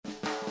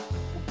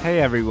Hey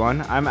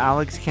everyone, I'm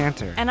Alex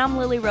Cantor. And I'm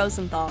Lily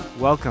Rosenthal.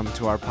 Welcome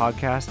to our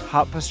podcast,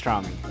 Hot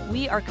Pastrami.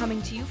 We are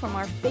coming to you from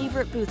our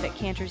favorite booth at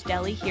Cantor's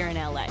Deli here in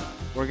LA.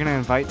 We're going to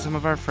invite some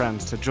of our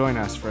friends to join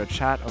us for a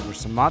chat over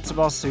some matzo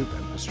ball soup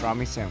and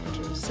pastrami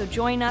sandwiches. So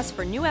join us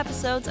for new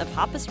episodes of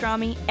Hot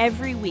Pastrami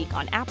every week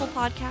on Apple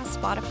Podcasts,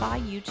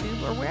 Spotify,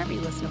 YouTube, or wherever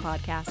you listen to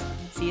podcasts.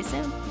 See you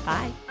soon.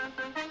 Bye.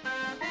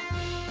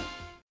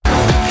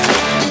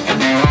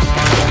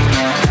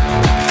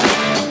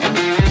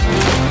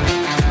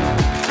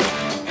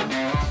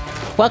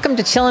 Welcome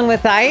to Chillin'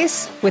 with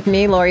Ice with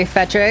me, Lori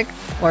Fetrick,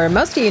 or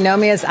most of you know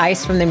me as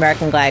Ice from the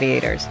American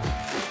Gladiators.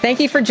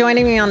 Thank you for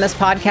joining me on this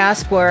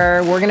podcast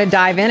where we're going to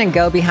dive in and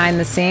go behind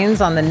the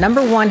scenes on the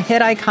 #1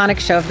 hit iconic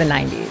show of the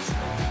 90s.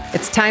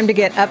 It's time to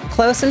get up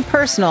close and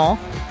personal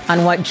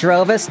on what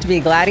drove us to be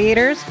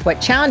gladiators, what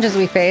challenges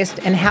we faced,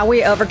 and how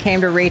we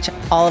overcame to reach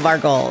all of our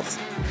goals.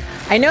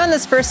 I know in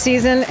this first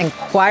season,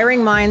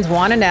 inquiring minds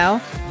want to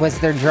know, was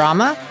there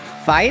drama,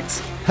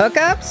 fights,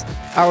 hookups?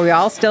 Are we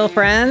all still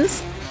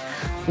friends?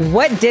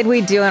 What did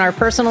we do in our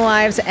personal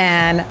lives,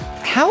 and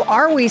how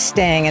are we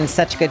staying in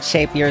such good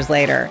shape years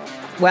later?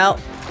 Well,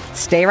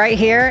 stay right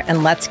here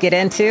and let's get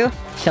into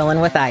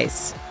Chillin' with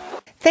Ice.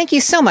 Thank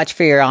you so much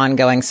for your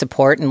ongoing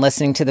support and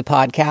listening to the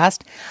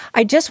podcast.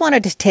 I just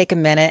wanted to take a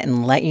minute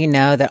and let you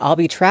know that I'll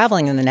be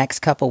traveling in the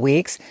next couple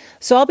weeks,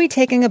 so I'll be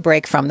taking a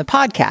break from the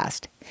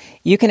podcast.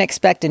 You can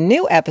expect a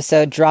new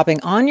episode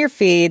dropping on your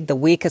feed the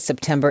week of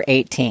September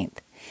 18th.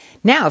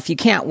 Now, if you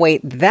can't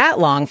wait that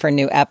long for a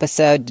new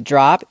episode to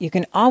drop, you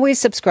can always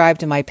subscribe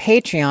to my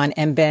Patreon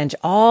and binge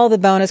all the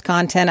bonus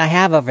content I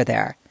have over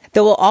there.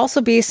 There will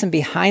also be some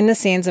behind the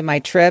scenes of my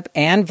trip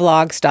and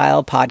vlog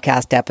style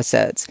podcast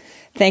episodes.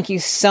 Thank you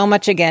so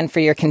much again for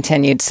your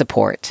continued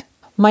support.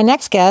 My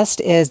next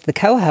guest is the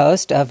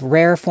co-host of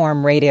Rare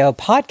Form Radio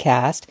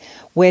podcast,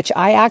 which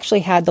I actually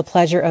had the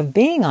pleasure of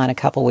being on a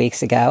couple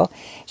weeks ago.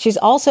 She's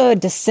also a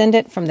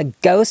descendant from the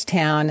ghost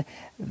town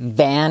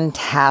Van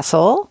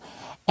Tassell.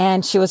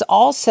 And she was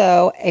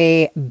also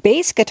a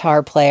bass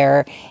guitar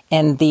player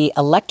in the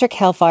Electric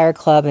Hellfire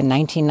Club in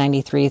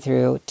 1993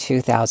 through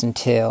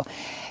 2002.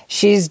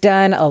 She's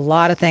done a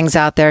lot of things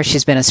out there.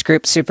 She's been a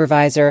group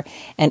supervisor.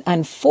 And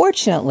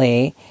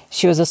unfortunately,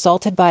 she was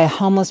assaulted by a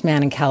homeless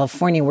man in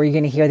California, where you're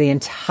going to hear the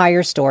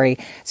entire story.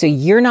 So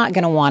you're not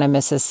going to want to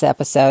miss this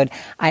episode.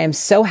 I am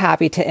so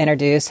happy to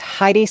introduce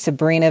Heidi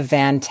Sabrina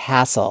Van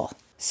Tassell.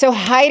 So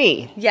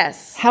Heidi.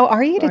 Yes. How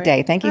are you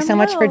today? Thank you so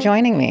much for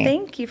joining me.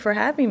 Thank you for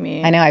having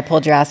me. I know I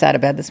pulled your ass out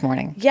of bed this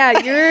morning. Yeah,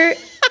 you're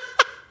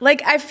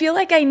like, I feel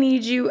like I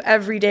need you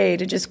every day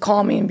to just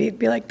call me and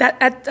be like,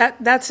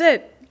 that's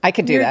it. I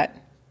could do that.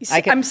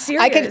 I'm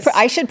serious.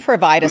 I should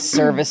provide a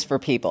service for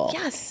people.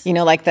 Yes. You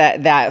know, like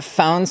that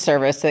phone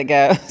service that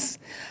goes,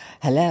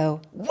 hello,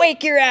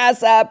 wake your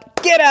ass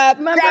up, get up,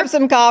 grab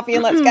some coffee,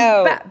 and let's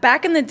go.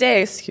 Back in the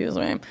day, excuse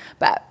me,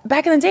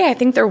 back in the day, I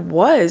think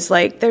there's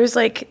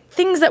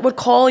things that would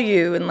call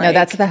you and No,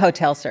 that's the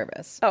hotel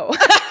service. Oh.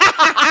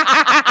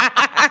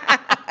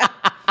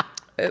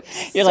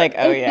 Oops. You're like,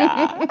 oh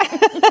yeah.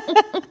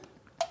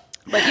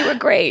 But you were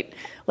great.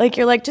 Like,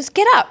 you're like, just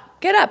get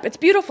up, it's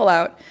beautiful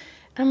out.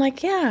 And I'm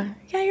like, yeah,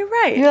 you're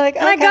right. You're like,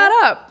 okay. And I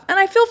got up, and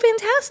I feel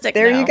fantastic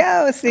There now. you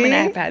go, see? I mean,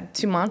 I've had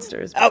 2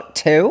 monsters. Oh,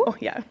 2? Oh,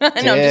 yeah. No,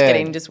 I'm just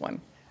kidding, just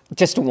 1.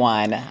 Just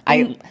 1.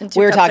 And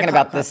We were talking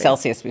about the coffee.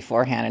 Celsius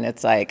beforehand, and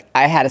it's like,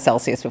 I had a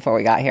Celsius before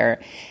we got here,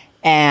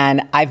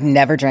 and I've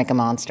never drank a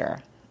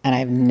Monster, and I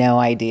have no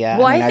idea.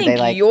 Well, I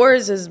think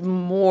yours is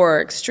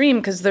more extreme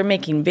because they're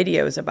making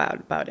videos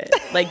about it.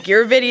 Like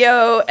your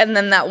video, and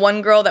then that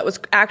one girl that was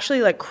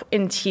actually like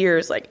in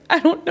tears, like, I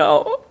don't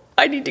know,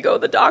 I need to go to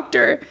the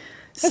doctor.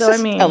 It's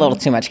just a little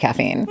too much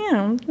caffeine.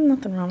 Yeah,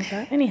 nothing wrong with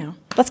that. Anyhow.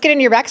 Let's get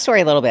into your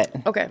backstory a little bit.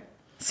 Okay.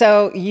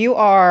 So you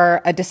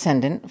are a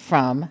descendant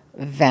from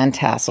Van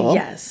Tassell.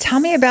 Yes.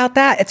 Tell me about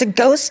that. It's a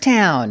ghost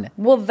town.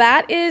 Well,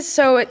 that is,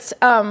 so it's,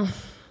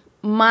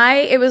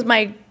 it was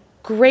my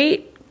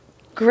great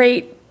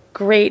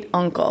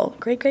uncle.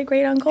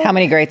 Great uncle? How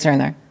many greats are in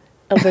there?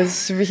 Oh,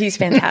 he's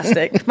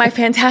fantastic. My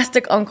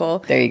fantastic uncle.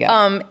 There you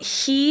go.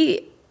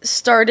 He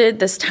started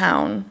this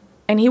town,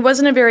 and he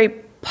wasn't a very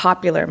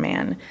popular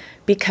man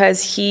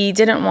because he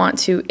didn't want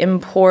to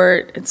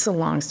import. It's a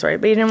long story,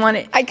 but he didn't want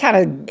it. I kind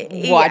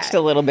of watched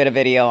a little bit of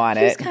video on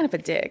it. He's kind of a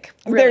dick.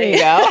 Really. There you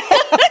go.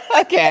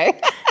 Okay.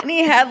 And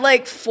he had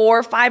like 4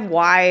 or 5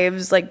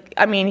 wives. Like,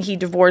 I mean, he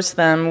divorced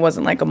them.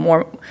 Wasn't like a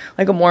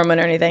Mormon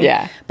or anything.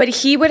 Yeah. But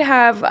he would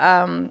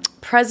have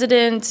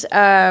President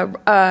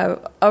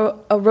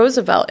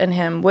Roosevelt and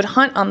him would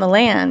hunt on the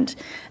land,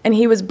 and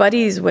he was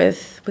buddies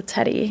with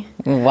Teddy.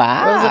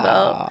 Wow.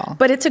 Roosevelt.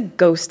 But it's a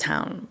ghost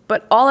town.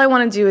 But all I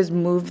want to do is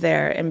move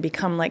there and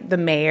become like the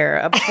mayor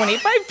of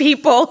 25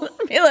 people.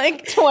 Be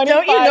like, don't you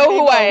know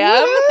who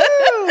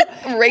I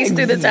am? Race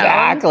through the town.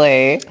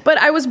 Exactly. But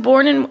I was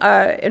born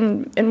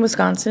in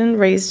Wisconsin,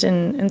 raised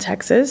in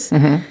Texas.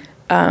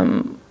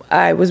 Mm-hmm.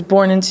 I was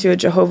born into a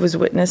Jehovah's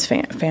Witness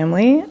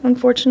family,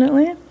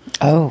 unfortunately.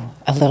 Oh,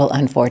 a little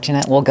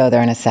unfortunate. We'll go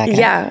there in a second.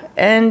 Yeah,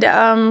 and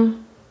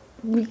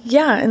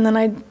yeah, and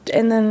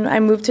then I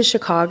moved to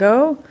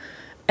Chicago,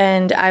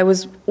 and I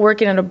was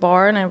working at a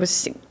bar, and I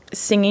was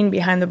singing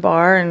behind the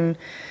bar, and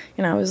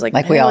I was like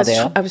we all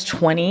do. I was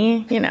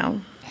 20,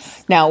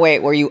 Now, wait,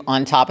 were you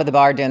on top of the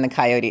bar doing the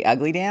Coyote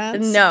Ugly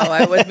dance? No,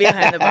 I was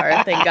behind the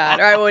bar, thank God,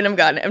 or I wouldn't have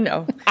gotten it.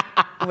 No,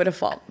 I would have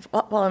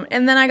fallen.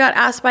 And then I got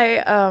asked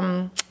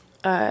by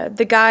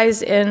the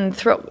guys in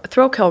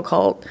Throw Kill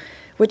Cult,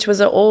 which was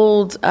an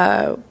old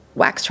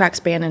Wax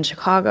Trax band in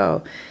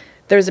Chicago.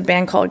 There's a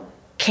band called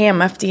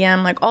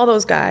KMFDM, like all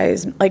those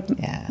guys,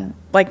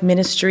 like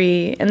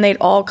Ministry, and they'd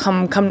all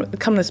come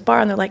to this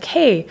bar, and they're like,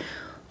 hey,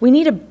 we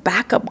need a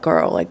backup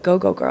girl, like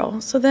go-go girl.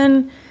 So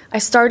then I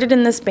started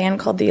in this band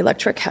called the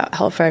Electric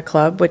Hellfire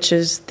Club, which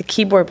is the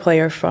keyboard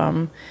player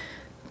from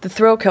the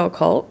Throw Kill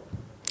Cult.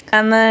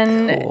 And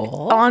then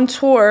on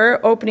tour,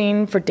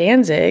 opening for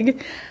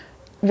Danzig,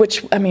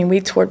 which, I mean, we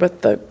toured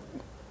with the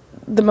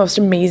most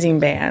amazing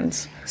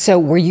bands. So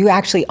were you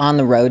actually on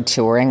the road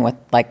touring with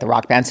like the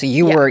rock band? So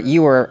you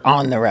were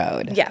on the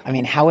road. Yeah. I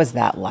mean, how was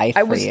that life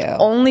for you? I was the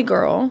only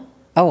girl.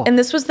 Oh. And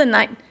this was the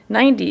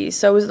 90s,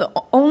 so I was the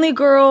only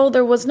girl.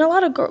 There wasn't a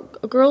lot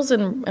of girls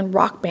in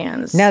rock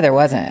bands. No, there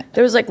wasn't.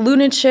 There was like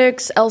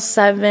Lunachicks,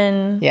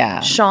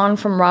 L7, Sean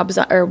from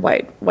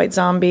White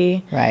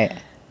Zombie. Right.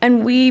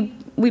 And we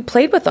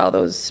played with all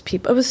those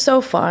people. It was so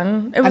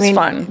fun. It was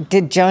fun.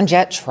 Did Joan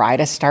Jett try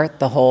to start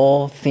the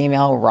whole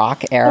female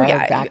rock era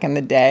back in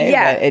the day?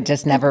 Yeah. But it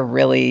just never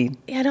really...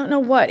 I don't know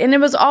what. And it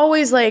was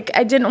always like,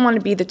 I didn't want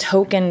to be the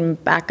token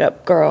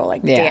backup girl,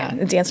 like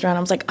dancing around. I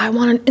was like, I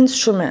want an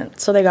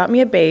instrument. So they got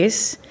me a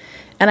bass,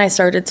 and I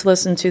started to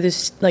listen to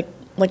this, like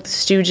the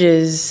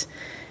Stooges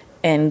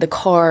and the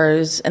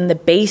Cars, and the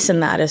bass in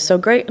that is so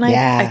great. And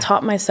I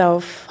taught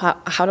myself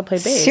how to play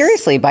bass.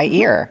 Seriously, by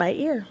ear? By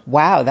ear.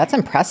 Wow, that's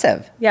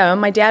impressive. Yeah,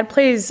 my dad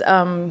plays,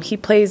 he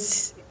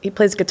plays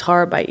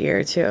guitar by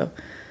ear too.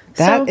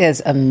 That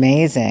is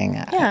amazing.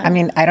 Yeah. I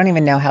mean, I don't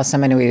even know how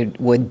somebody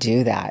would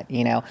do that,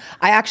 I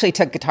actually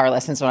took guitar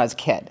lessons when I was a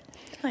kid.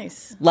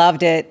 Nice.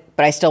 Loved it,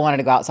 but I still wanted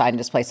to go outside and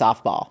just play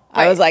softball.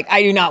 Right. I was like,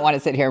 I do not want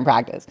to sit here and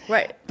practice.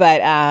 Right.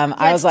 But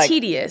I was like,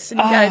 tedious. And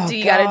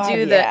you gotta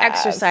do the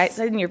exercise,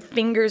 and your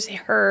fingers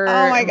hurt.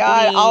 Oh my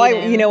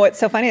God! You know what's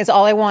so funny is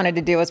all I wanted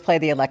to do was play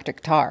the electric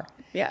guitar.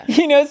 Yeah.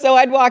 So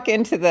I'd walk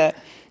into the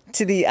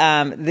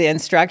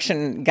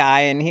instruction guy,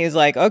 and he was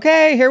like,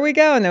 okay, here we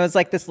go. And there was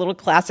like this little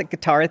classic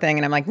guitar thing.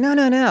 And I'm like,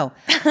 no.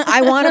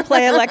 I want to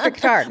play electric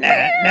guitar. Kind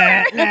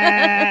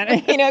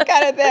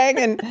of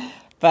thing.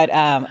 But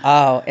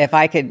if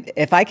I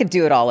could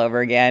do it all over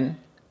again,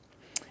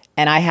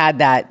 and I had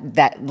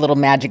that little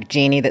magic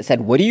genie that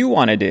said, what do you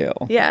want to do?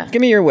 Yeah.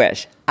 Give me your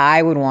wish.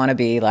 I would want to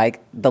be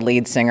like the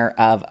lead singer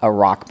of a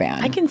rock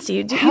band. I can see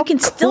you. You can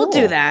still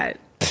do that.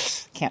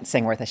 Can't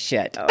sing worth a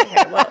shit.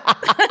 Okay, well.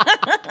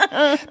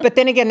 But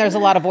then again, there's a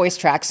lot of voice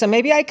tracks, so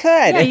maybe I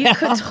could. Yeah, you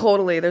could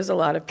totally. There's a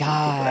lot of people.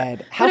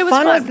 God, how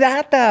fun was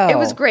that though? It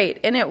was great,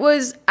 and it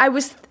was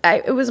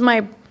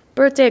my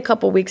birthday a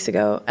couple weeks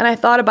ago, and I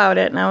thought about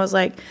it, and I was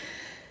like,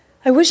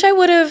 I wish I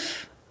would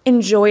have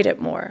enjoyed it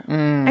more.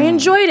 I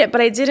enjoyed it, but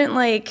I didn't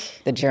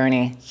like the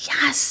journey.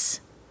 Yes.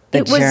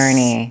 The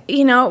journey.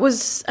 I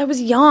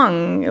was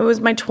young. It was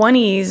my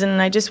 20s,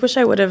 and I just wish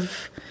I would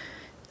have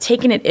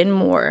taken it in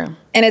more.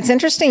 And it's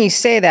interesting you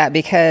say that,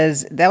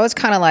 because that was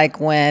kind of like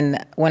when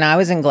I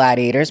was in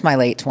Gladiators, my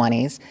late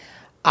 20s,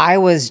 I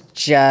was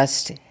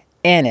just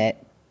in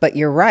it. But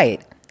you're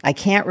right. I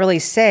can't really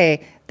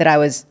say that I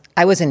was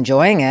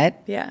enjoying it.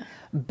 Yeah.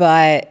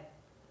 But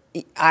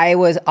I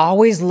was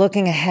always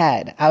looking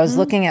ahead. I was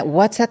looking at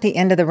what's at the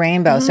end of the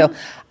rainbow. So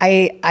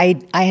I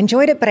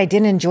enjoyed it, but I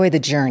didn't enjoy the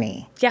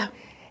journey. Yeah.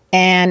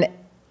 And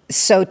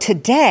so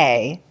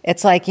today,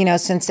 it's like,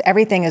 since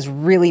everything is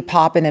really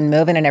popping and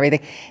moving and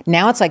everything,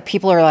 now it's like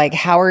people are like,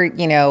 how are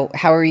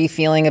you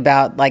feeling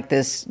about like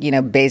this,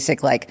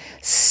 basic like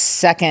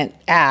second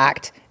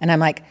act? And I'm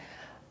like,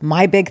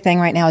 my big thing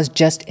right now is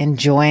just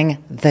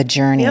enjoying the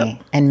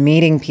journey and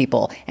meeting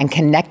people and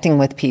connecting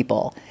with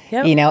people,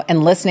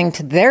 and listening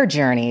to their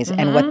journeys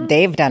and what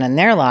they've done in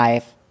their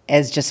life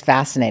is just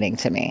fascinating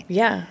to me.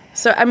 Yeah.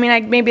 So, I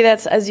mean, maybe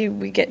that's as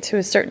we get to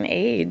a certain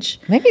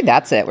age. Maybe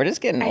that's it. We're just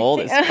getting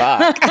old as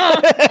fuck.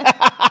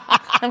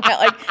 I'm not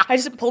like, I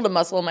just pulled a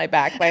muscle in my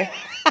back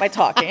by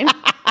talking.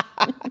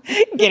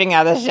 Getting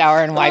out of the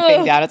shower and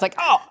wiping down. It's like,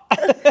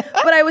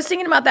 But I was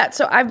thinking about that.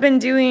 So I've been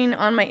doing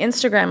on my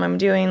Instagram, I'm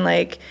doing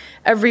like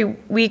every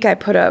week I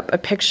put up a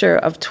picture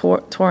of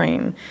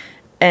touring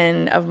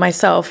and of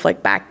myself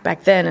like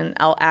back then, and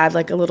I'll add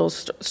like a little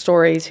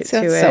story to it.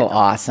 That's so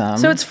awesome.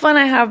 So it's fun.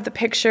 I have the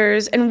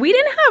pictures, and we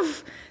didn't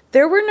have.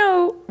 There were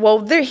no.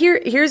 Well,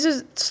 here's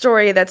a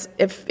story that's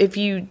if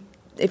you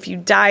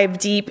dive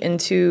deep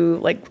into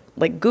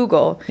like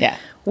Google. Yeah.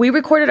 We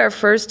recorded our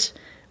first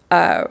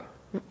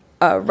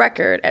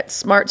record at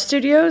Smart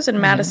Studios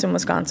in Madison,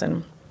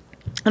 Wisconsin,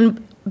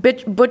 and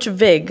Butch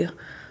Vig,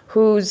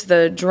 who's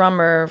the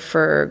drummer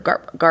for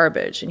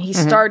Garbage, and he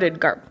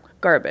started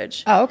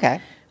Garbage. Oh, okay.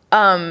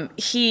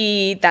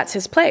 That's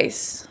his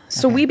place.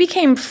 So we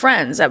became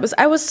friends. I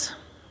was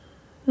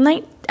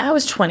I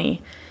was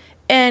 20.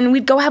 And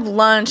we'd go have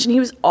lunch, and he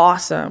was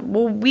awesome.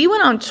 Well, we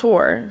went on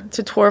tour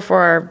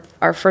for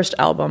our first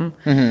album,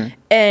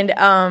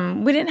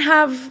 and we didn't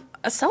have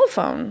a cell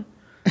phone.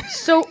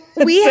 So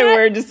It's so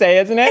weird to say,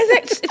 isn't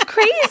it? It's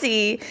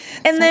crazy.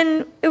 And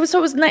then it was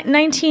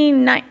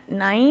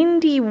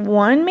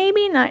 1991,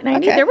 maybe 90.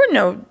 Okay. There were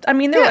no. I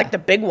mean, there were like the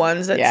big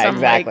ones that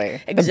some like The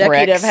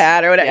executive bricks.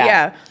 had or whatever.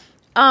 Yeah.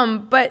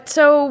 But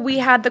so we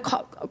had the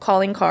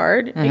calling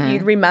card.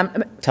 You'd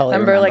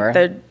remember like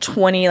the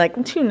 20, like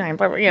 29,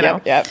 whatever, you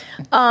know. Yep.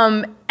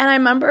 And I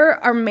remember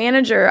our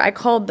manager. I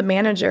called the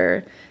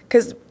manager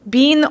because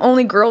being the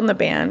only girl in the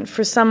band,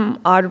 for some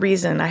odd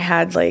reason,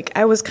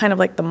 I was kind of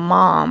like the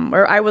mom,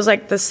 or I was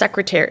like the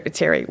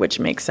secretary, which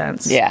makes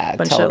sense. Yeah,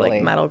 bunch totally. of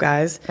like metal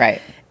guys.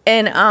 Right.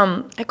 And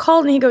I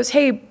called, and he goes,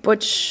 "Hey,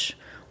 Butch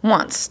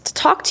wants to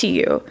talk to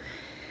you."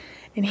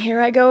 And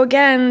here I go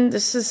again.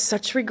 This is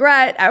such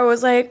regret. I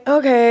was like,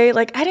 okay,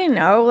 like, I didn't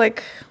know,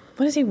 like,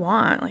 what does he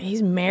want? Like,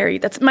 he's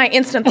married. That's my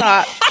instant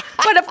thought.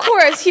 But of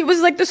course, he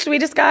was like the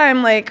sweetest guy.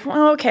 I'm like,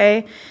 well,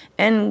 okay.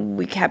 And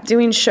we kept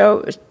doing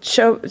shows,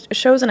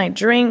 and I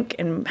drink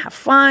and have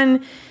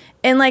fun.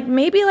 And like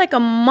maybe like a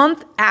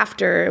month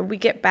after we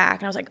get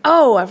back, and I was like,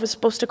 oh, I was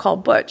supposed to call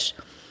Butch.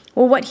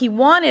 Well, what he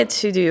wanted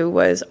to do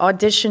was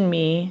audition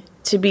me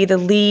to be the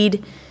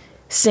lead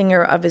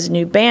singer of his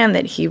new band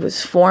that he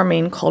was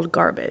forming called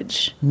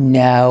Garbage.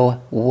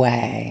 No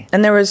way.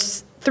 And there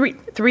was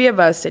three of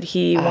us that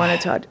he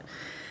wanted to.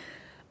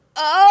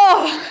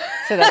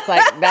 So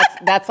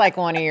that's like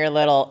one of your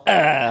little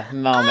moments.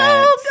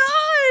 Oh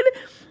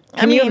God!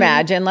 Can you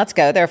imagine? Let's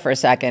go there for a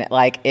second.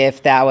 Like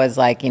if that was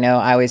like,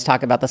 I always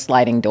talk about the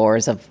sliding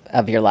doors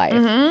of your life.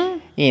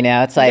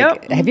 It's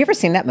like, Have you ever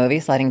seen that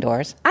movie, Sliding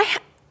Doors?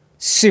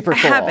 Super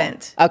cool. I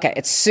haven't. Okay,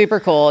 it's super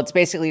cool. It's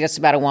basically just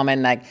about a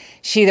woman, like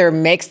she either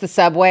makes the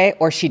subway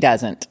or she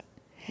doesn't.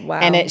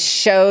 Wow. And it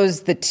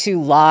shows the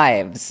two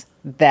lives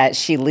that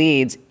she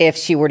leads if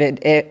she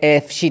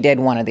did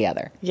one or the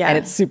other. Yeah. And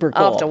it's super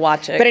cool. I'll have to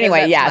watch it. But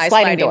anyway, that's my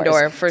sliding doors.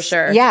 door for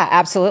sure. Yeah,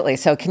 absolutely.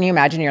 So can you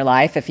imagine your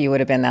life if you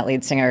would have been that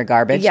lead singer of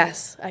Garbage?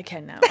 Yes, I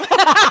can now.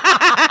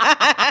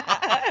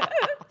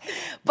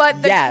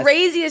 But the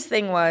craziest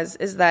thing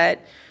is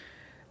that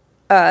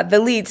the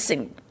lead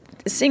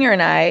singer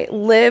and I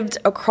lived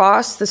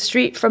across the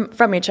street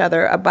from each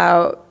other.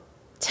 About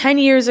 10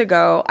 years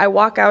ago, I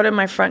walk out of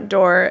my front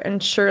door,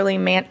 and Shirley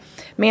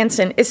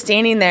Manson is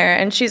standing there,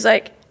 and she's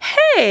like,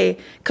 "Hey,"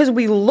 because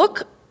we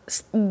look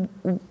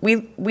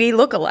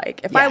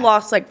alike. If I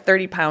lost like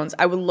 30 pounds,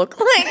 I would look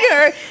like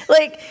her.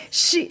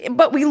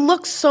 But we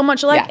look so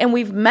much alike, and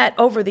we've met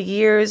over the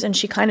years, and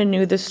she kind of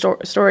knew the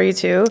story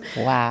too.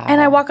 Wow. And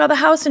I walk out of the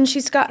house, and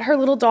she's got her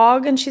little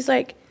dog, and she's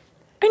like,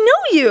 "I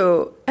know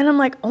you." And I'm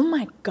like, oh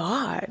my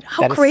God,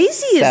 how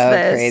crazy is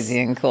this? So crazy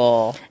and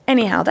cool.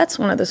 Anyhow, that's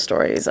one of the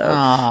stories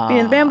of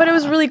being in the band, but it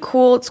was really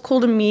cool. It's cool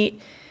to meet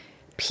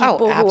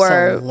people who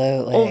are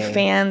old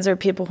fans, or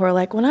people who are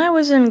like, when I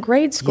was in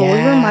grade school,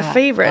 you were my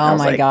favorite. Oh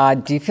my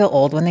God. Do you feel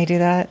old when they do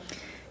that?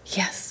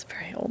 Yes,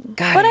 very old.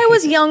 God, but I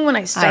was young when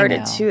I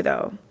started too,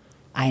 though.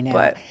 I know.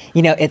 But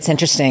it's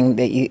interesting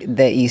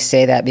that you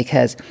say that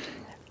because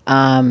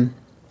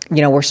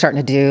we're starting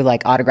to do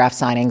like autograph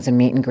signings and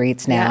meet and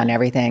greets now and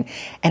everything.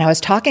 And I was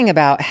talking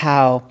about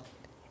how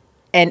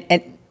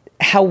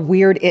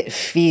weird it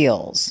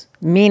feels,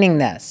 meaning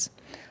this.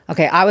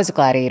 Okay, I was a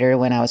gladiator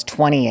when I was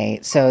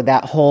 28, so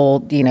that whole,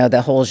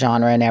 the whole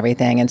genre and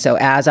everything. And so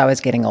as I was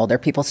getting older,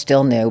 people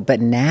still knew.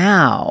 But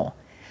now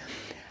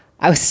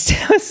I was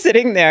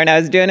sitting there and I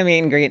was doing a meet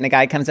and greet, and the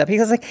guy comes up. He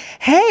goes like,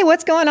 "Hey,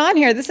 what's going on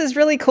here? This is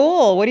really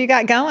cool. What do you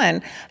got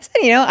going?" I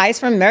said, Ice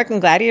from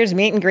American Gladiators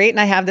meet and greet, and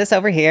I have this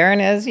over here,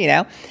 and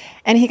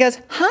and he goes,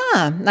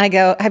 "Huh?" And I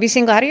go, "Have you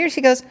seen Gladiators?"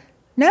 He goes,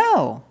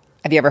 "No."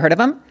 "Have you ever heard of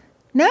them?"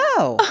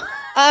 "No."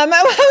 I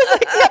was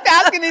like, kept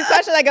asking these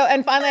questions.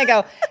 And finally I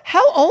go,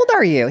 "How old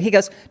are you?" He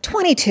goes,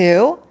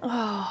 22.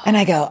 Oh. And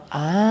I go,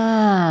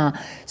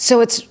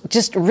 so it's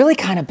just really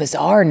kind of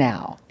bizarre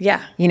now. Yeah.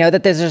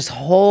 That there's this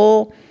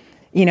whole,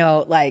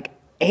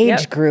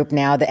 age group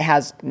now that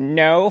has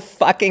no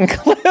fucking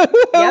clue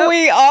who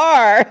we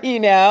are,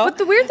 But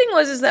the weird thing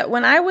is that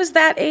when I was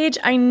that age,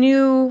 I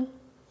knew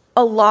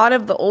a lot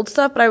of the old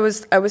stuff, but I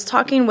was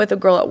talking with a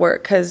girl at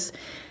work, because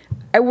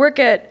I work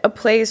at a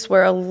place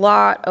where a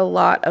lot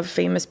of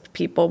famous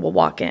people will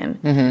walk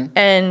in,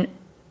 and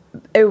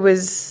it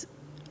was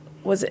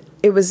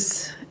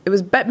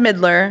Bette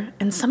Midler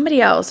and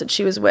somebody else that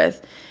she was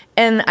with,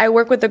 and I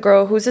work with a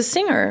girl who's a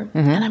singer,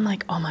 and I'm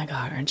like, "Oh my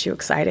God, aren't you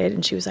excited?"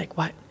 And she was like,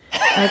 "What?"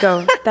 And I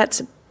go,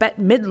 "That's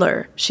Bette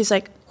Midler." She's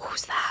like,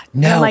 "Who's that?"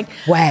 No and I'm like,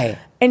 way.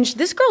 And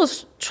this girl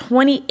is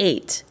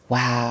 28.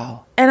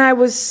 Wow. And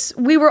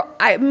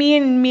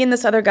me and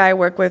this other guy I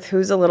work with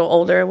who's a little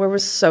older, we were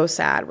so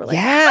sad. We're like,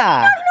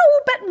 I don't know who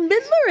Bette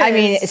Midler is. I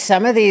mean,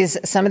 some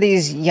of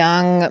these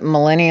young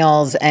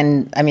millennials,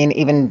 and I mean,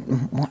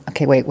 even,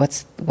 okay, wait,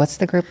 what's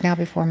the group now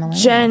before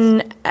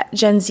millennials?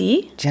 Gen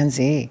Z. Gen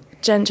Z.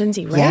 Gen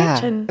Z, right?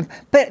 Yeah.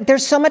 But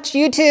there's so much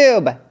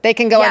YouTube. They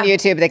can go on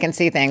YouTube. They can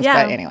see things.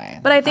 Yeah. But anyway.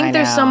 But I think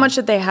there's so much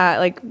that they had.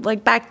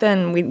 Like back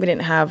then, we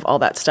didn't have all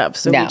that stuff.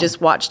 So I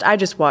just watched.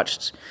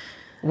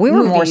 We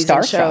were more movies and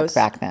starstruck shows.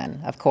 back then,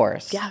 of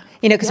course. Yeah.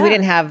 Because we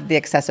didn't have the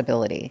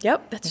accessibility.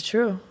 Yep, that's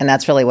true. And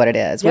that's really what it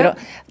is. Yep.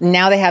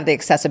 Now they have the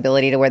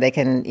accessibility to where they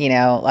can,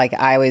 like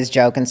I always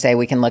joke and say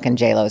we can look in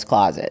J-Lo's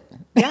closet.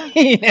 Yeah.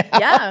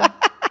 Yeah.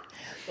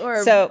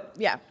 Or,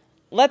 yeah.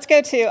 Let's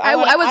go to.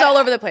 I was all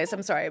over the place.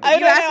 I'm sorry. But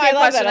you asked me a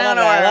question.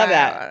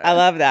 I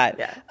love that.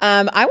 Yeah.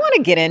 I want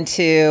to get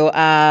into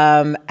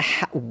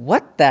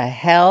what the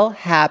hell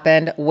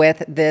happened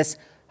with this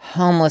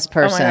homeless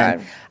person. Oh my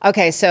God.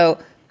 Okay, so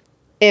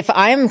if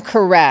I'm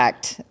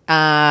correct, it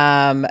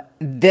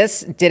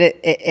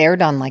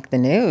aired on like the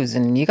news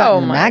and you got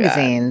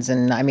magazines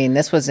and I mean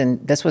this was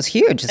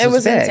huge. This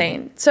was big.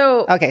 Insane.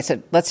 So okay,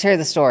 so let's hear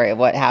the story of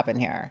what happened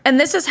here.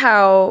 And this is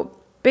how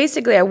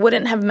basically I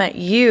wouldn't have met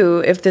you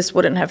if this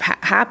wouldn't have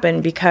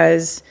happened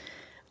because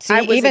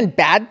even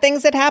bad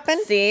things that happen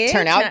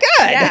turn out good.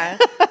 Yeah.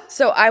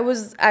 So I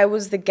was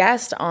the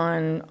guest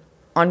on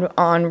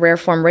Rare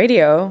Form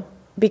Radio.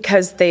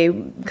 Because they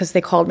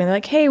called me, they're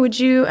like, "Hey, would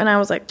you?" And I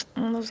was like,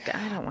 "Those guys,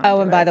 I don't want."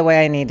 Oh, and by the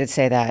way, I need to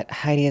say that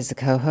Heidi is the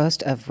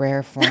co-host of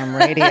Rare Form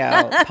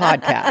Radio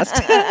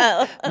podcast.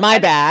 My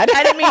bad.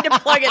 I didn't mean to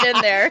plug it in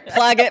there.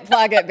 Plug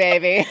it,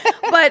 baby.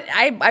 But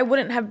I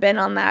wouldn't have been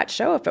on that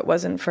show if it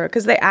wasn't for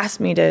because they asked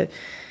me to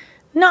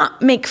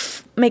not make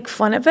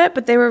fun of it,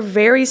 but they were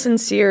very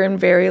sincere and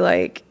very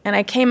and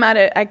I came at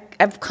it.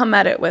 I've come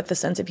at it with a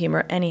sense of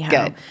humor anyhow.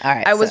 Good. All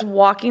right. I was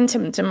walking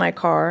to my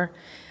car.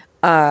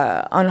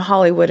 On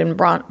Hollywood and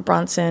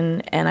Bronson,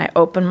 and I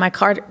opened my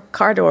car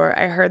door.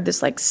 I heard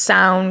this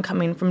sound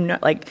coming from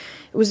it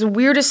was the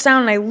weirdest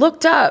sound. And I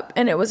looked up,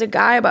 and it was a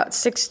guy about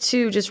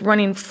 6'2", just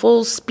running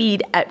full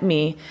speed at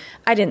me.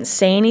 I didn't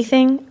say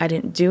anything. I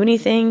didn't do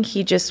anything.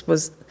 He just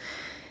was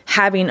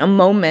having a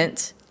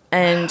moment,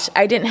 and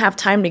I didn't have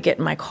time to get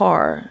in my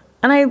car.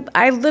 And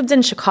I lived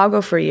in Chicago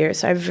for a year,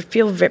 so I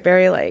feel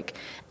very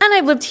and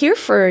I've lived here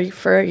for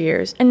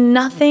years, and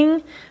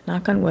nothing,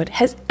 knock on wood,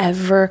 has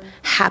ever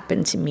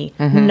happened to me.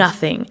 Mm-hmm.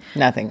 Nothing.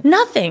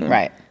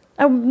 Right.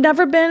 I've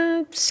never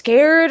been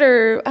scared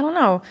or I don't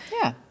know.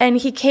 Yeah. And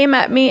he came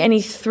at me and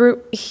he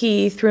threw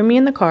me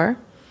in the car.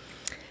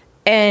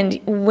 And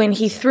when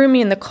he threw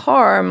me in the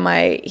car,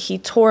 he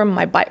tore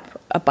my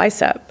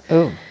bicep.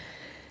 Ooh.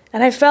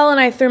 And I fell and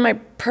I threw my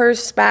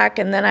purse back,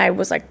 and then I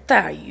was like,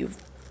 You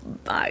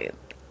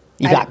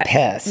got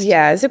pissed.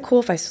 Yeah. Is it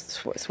cool if I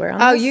swear on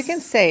this? Oh, you can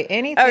say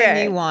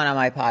anything you want on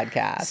my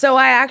podcast. So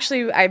I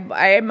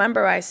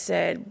remember I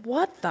said,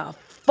 "What the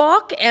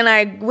fuck?" And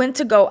I went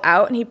to go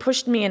out and he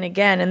pushed me in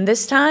again. And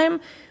this time,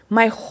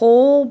 my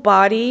whole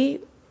body,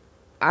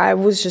 I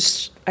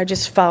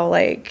just felt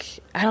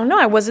like, I don't know,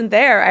 I wasn't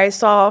there. I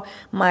saw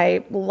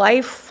my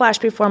life flash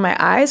before my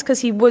eyes because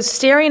he was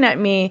staring at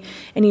me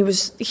and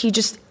he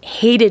just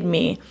hated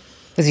me.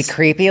 Was he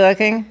creepy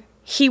looking?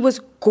 He was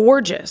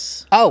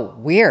gorgeous. Oh,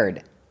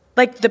 weird.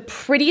 Like the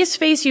prettiest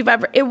face you've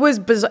ever. It was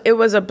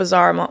a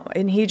bizarre moment,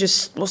 and he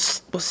just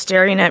was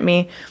staring at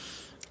me,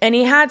 and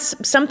he had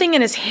something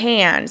in his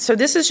hand. So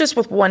this is just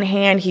with one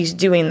hand he's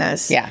doing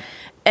this. Yeah.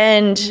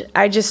 And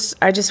I just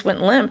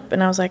went limp,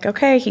 and I was like,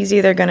 okay, he's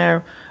either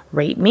gonna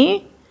rape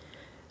me,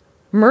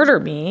 murder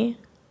me.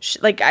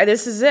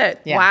 This is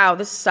it. Yeah. Wow,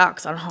 this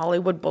sucks on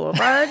Hollywood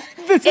Boulevard.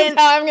 This is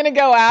how I'm going to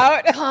go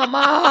out? Come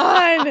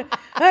on.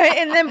 But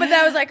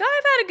I was like, oh,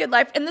 I've had a good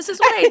life. And this is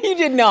what You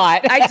did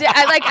not. I did.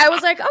 I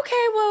was like,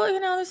 okay,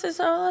 well, this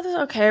is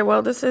okay.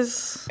 Well, this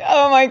is.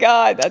 Oh, my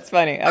God. That's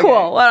funny. Okay.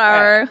 Cool,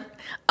 whatever.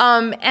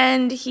 Right.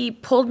 And he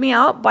pulled me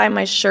out by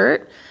my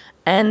shirt.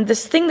 And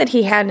this thing that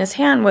he had in his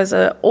hand was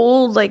an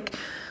old,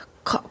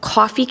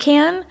 coffee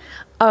can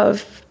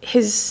of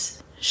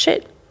his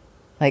shit.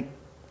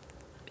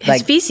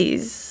 His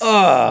feces.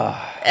 Ugh.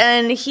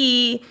 And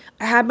I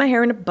had my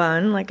hair in a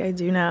bun like I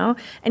do now,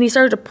 and he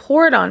started to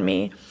pour it on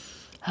me.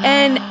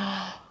 And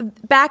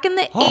back in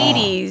the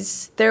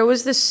 80s, there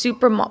was this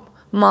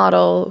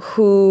supermodel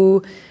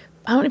who,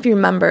 I don't know if you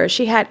remember,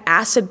 she had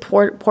acid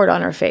poured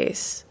on her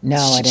face. No,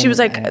 I didn't. She was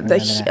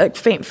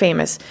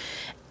famous.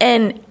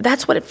 And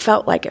that's what it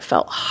felt like. It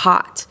felt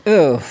hot.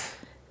 Oof.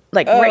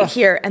 Right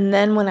here. And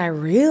then when I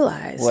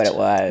realized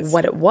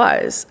what it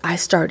was, I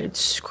started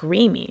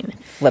screaming.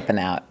 Flipping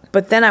out.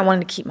 But then I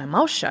wanted to keep my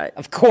mouth shut.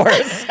 Of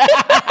course. Yeah.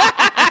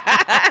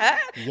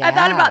 I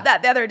thought about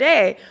that the other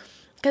day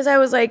because I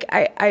was like,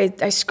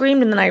 I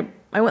screamed and then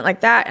I went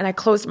like that and I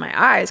closed my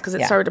eyes because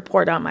it started to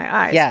pour down my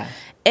eyes. Yeah.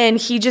 And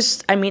he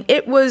just,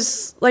 it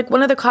was like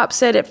one of the cops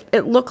said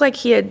it looked like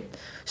he had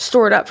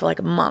stored up for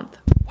a month.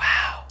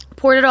 Wow.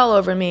 Poured it all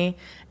over me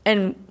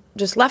and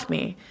just left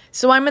me.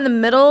 So I'm in the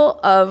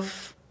middle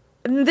of,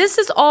 and this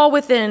is all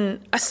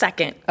within a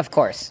second. Of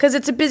course. Because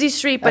it's a busy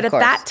street. But at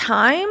that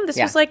time, this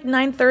was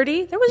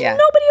 9:30. There was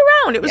nobody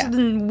around. It was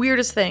the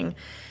weirdest thing.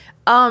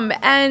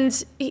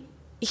 And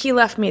he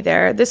left me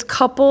there. This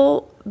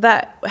couple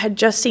that had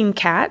just seen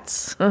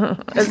Cats,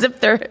 as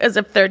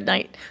if their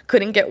night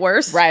couldn't get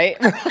worse. Right.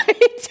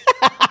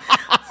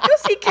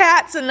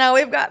 cats, and now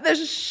we've got this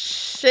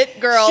shit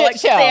girl Shit like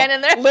show.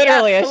 standing there.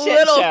 Literally a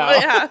shit show.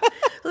 Yeah.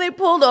 They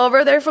pulled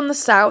over. They're from the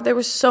South. They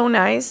were so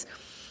nice.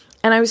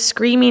 And I was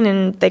screaming,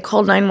 and they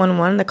called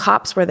 911. The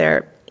cops were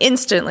there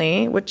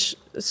instantly, which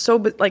is so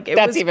like it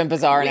That's was even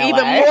bizarre in LA.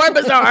 even more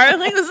bizarre.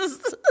 Like this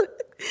is,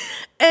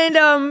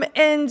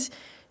 and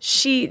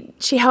she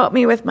helped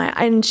me with I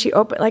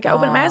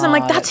opened my eyes. I'm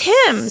like, that's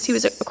him. So he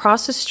was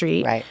across the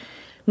street, Right.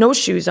 no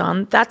shoes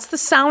on. That's the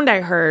sound I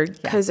heard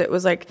because it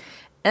was like,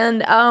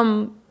 and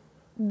I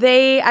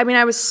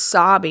was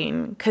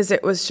sobbing because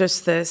it was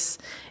just this,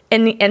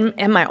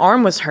 and my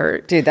arm was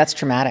hurt. Dude, that's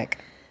traumatic.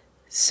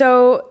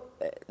 So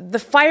the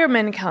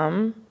firemen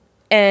come,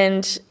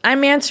 and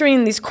I'm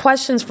answering these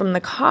questions from the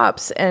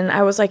cops, and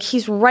I was like,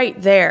 he's right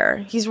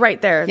there. He's right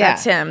there. Yeah.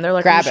 That's him. They're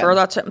like, Grab are you sure him.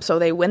 that's him? So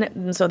they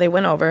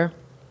went over.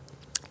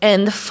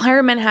 And the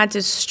firemen had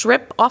to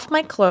strip off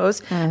my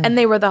clothes, and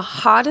they were the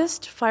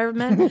hottest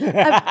firemen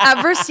I've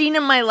ever seen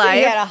in my life. So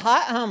you had a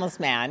hot homeless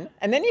man,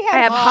 and then you had I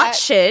have hot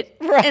shit,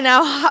 and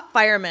now hot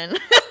firemen.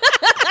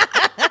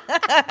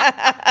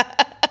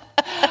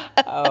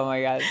 Oh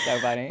my God, it's so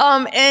funny.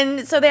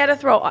 And so they had to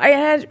throw. I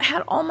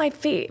had all my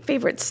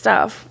favorite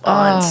stuff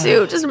on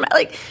too. Just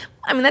like,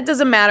 I mean, that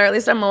doesn't matter. At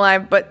least I'm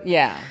alive. But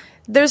Yeah.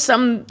 there's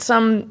some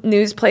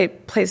news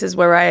places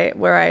where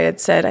I had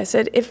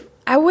said, if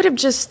I would have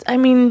just, I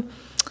mean,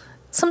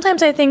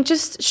 sometimes I think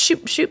just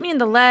shoot me in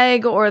the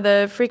leg or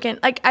the freaking,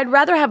 like, I'd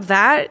rather have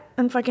that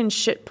than fucking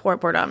shit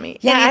poured on me.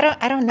 Yeah,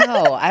 I don't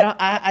know.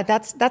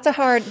 That's a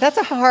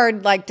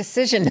hard like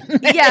decision to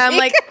make. Yeah, I'm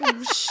like,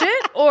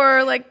 shit,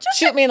 or like just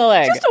Shoot me in the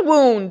leg. just a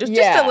wound, just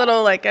a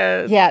little like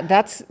a. Yeah,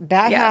 that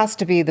has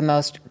to be the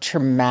most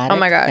traumatic Oh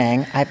my God.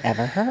 thing I've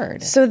ever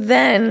heard. So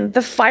then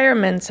the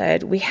fireman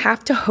said, we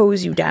have to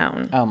hose you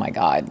down. Oh my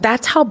God.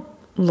 That's how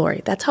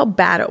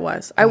bad it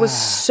was. I was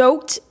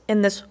soaked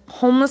in this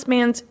homeless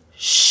man's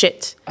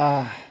shit.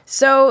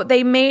 So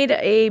they made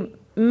a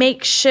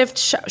makeshift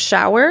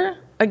shower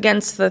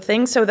against the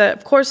thing. So that,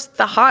 of course,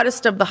 the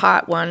hottest of the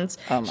hot ones,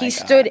 he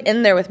stood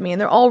in there with me,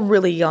 and they're all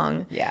really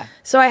young. Yeah.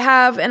 So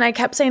I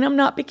kept saying, I'm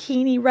not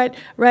bikini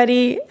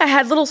ready. I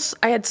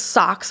had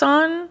socks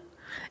on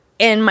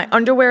and my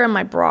underwear and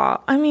my bra.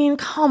 I mean,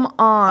 come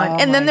on.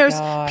 And then there's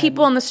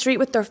people on the street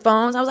with their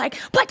phones. I was like,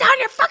 put down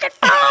your fucking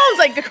phones,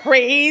 like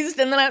crazed.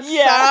 And then I'm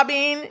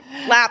sobbing,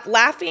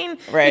 laughing.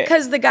 Right.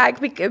 Because the guy,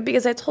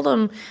 because I told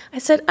him, I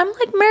said, I'm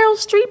like Meryl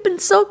Streep in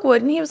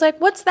Silkwood. And he was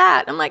like, what's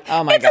that? I'm like,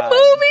 Oh my it's a God. movie.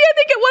 I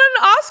think it won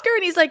an Oscar.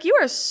 And he's like, you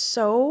are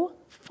so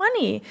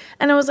funny.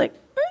 And I was like,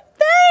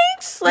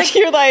 thanks. Like,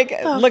 You're like,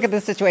 look at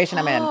the situation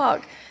I'm in.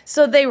 fuck.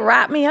 So they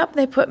wrapped me up,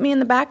 they put me in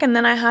the back, and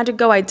then I had to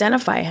go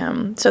identify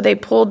him. So they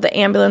pulled the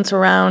ambulance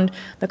around.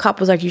 The cop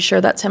was like, you sure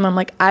that's him? I'm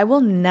like, I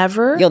will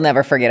never You'll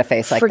never forget a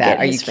face like forget that.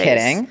 Are you his face.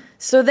 kidding?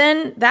 So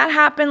then that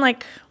happened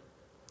like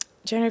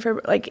January,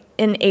 February, like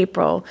in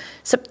April.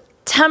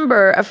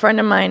 September, a friend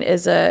of mine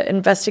is an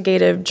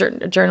investigative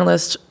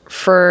journalist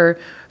for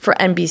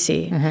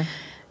NBC. Mm-hmm.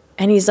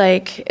 And he's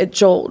like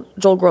Joel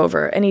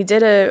Grover, and he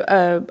did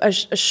a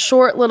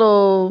short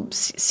little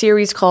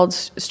series called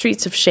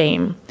Streets of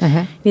Shame.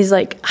 Mm-hmm. He's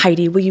like,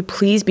 Heidi, will you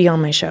please be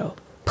on my show,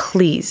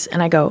 please?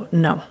 And I go,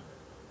 no,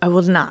 I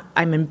will not.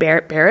 I'm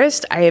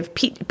embarrassed. I have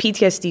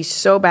PTSD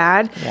so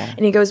bad. Yeah.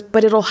 And he goes,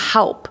 but it'll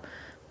help.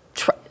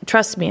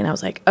 Trust me. And I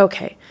was like,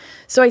 okay.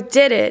 So I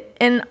did it,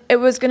 and it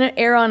was going to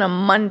air on a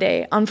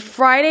Monday. On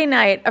Friday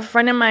night, a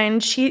friend of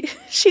mine, she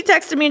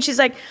texted me, and she's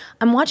like,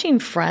 I'm watching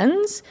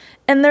Friends,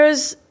 and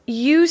there's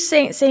you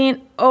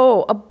saying,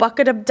 oh, a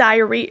bucket of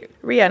diarrhea.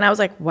 And I was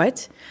like,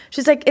 what?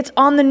 She's like, it's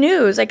on the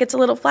news. Like, it's a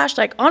little flash.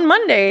 Like, on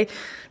Monday,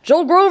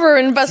 Joel Grover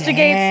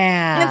investigates.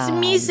 Damn. And it's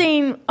me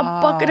saying a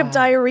bucket of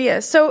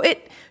diarrhea. So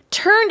it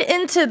turned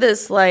into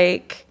this,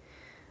 like,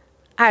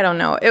 I don't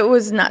know. It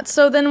was nuts.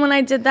 So then when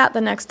I did that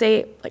the next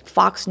day, like,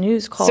 Fox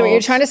News called. So what you're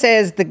trying to say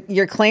is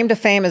your claim to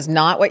fame is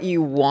not what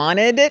you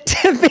wanted it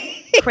to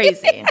be?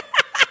 Crazy.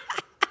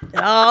 It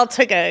all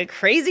took a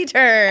crazy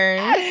turn.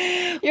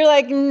 You're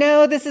like,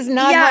 no, this is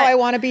not how I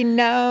want to be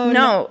known.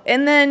 No.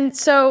 And then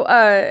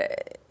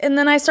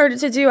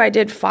I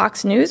did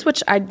Fox News,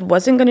 which I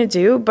wasn't going to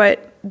do,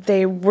 but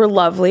they were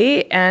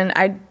lovely. And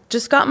I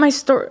just got my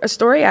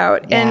story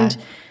out. Yeah. And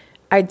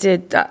I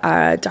did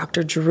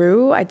Dr.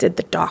 Drew. I did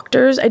The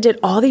Doctors. I did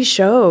all these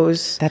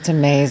shows. That's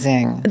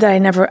amazing. That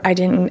I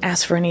didn't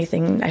ask for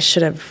anything I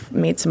should have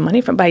made some money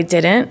from, but I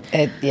didn't.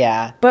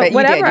 But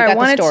whatever, you got I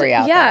wanted the story to.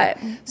 Out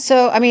there.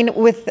 So, I mean,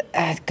 with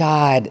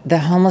God, the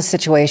homeless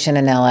situation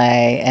in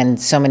LA and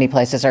so many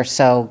places are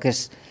so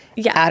just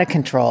out of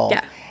control.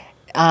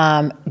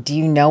 Yeah. Do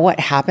you know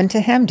what happened to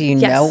him? Do you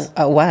know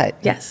what?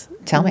 Yes.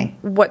 Tell me.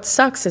 What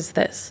sucks is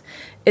that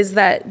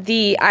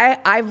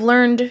I've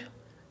learned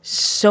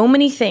so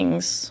many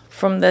things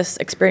from this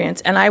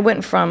experience, and I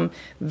went from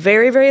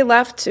very, very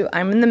left to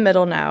I'm in the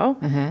middle now,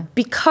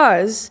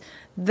 because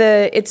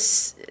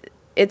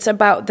it's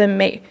about the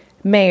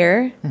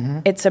mayor. Mm-hmm.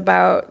 It's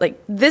about, like,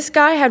 this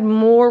guy had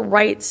more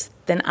rights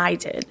than I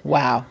did.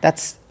 Wow,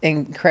 that's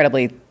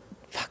incredibly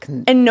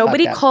Fucking and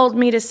nobody fucked up. called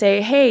me to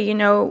say, hey,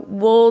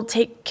 we'll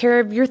take care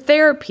of your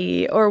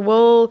therapy,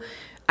 or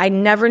I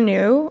never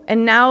knew.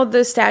 And now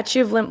the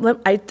statute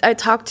of I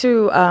talked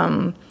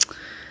to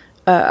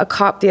a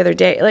cop the other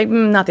day, like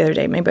not the other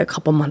day, maybe a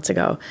couple months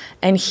ago,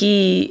 and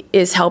he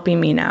is helping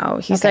me now.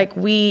 He's like,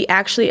 we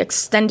actually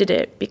extended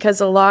it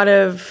because a lot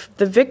of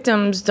the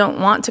victims don't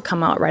want to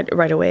come out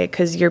right away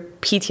because your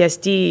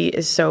PTSD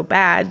is so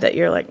bad that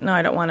you're like, no,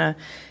 I don't want to.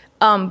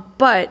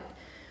 But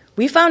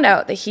we found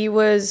out that he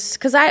was,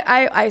 because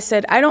I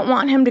said, I don't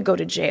want him to go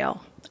to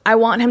jail. I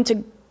want him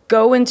to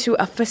go into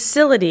a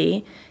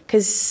facility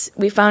because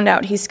we found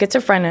out he's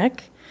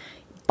schizophrenic,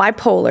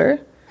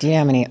 bipolar. Do you know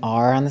how many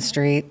are on the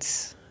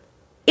streets?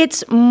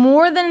 It's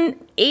more than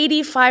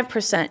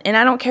 85%. And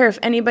I don't care if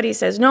anybody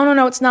says,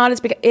 no, it's not.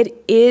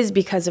 It is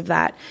because of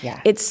that.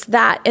 Yeah. It's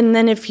that. And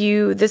then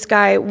this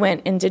guy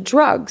went and did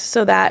drugs.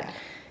 So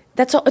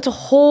it's a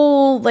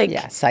whole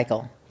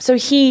cycle. So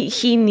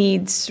he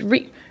needs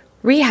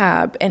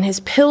rehab and his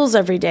pills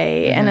every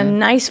day and a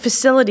nice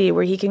facility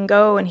where he can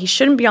go, and he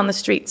shouldn't be on the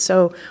street.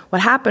 So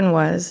what happened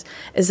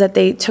is that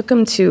they took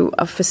him to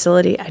a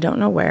facility, I don't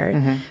know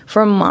where,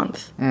 for a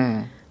month.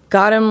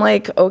 Got him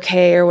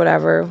okay or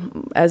whatever,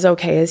 as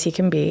okay as he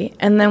can be.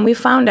 And then we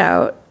found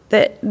out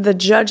that the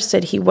judge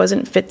said he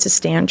wasn't fit to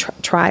stand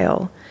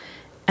trial.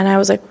 And I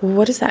was like, well,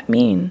 what does that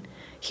mean?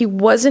 He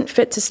wasn't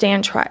fit to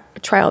stand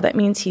trial. That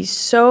means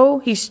he's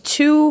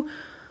too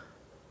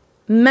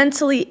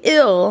mentally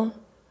ill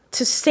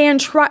to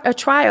stand a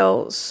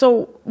trial.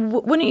 So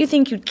wouldn't you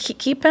think you'd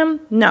keep him?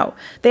 No.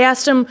 They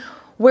asked him,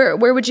 where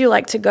would you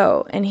like to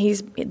go? And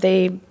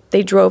they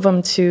drove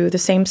him to the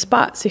same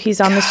spot. So he's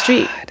on the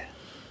street.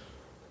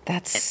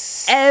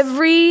 That's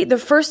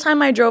the first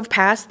time I drove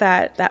past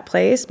that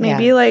place,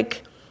 maybe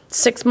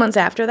 6 months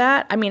after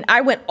that. I mean,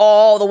 I went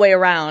all the way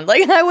around.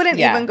 I wouldn't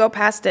even go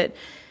past it.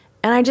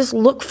 And I just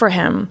look for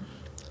him,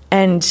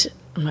 and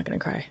I'm not going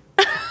to cry.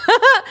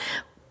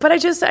 But I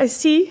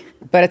see.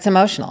 But it's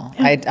emotional.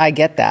 Yeah. I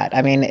get that.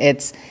 I mean,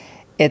 it's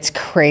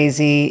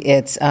crazy.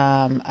 It's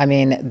that's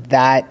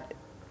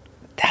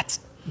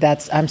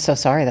I'm so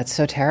sorry. That's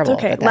so terrible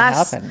that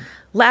happened.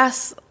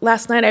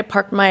 Last night I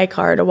parked my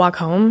car to walk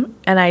home,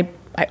 and I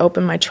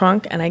open my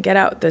trunk and I get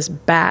out this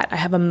bat. I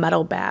have a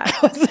metal bat.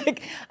 I was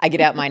like, I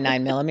get out my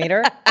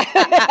 9mm.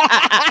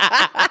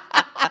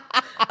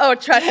 Oh,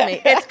 trust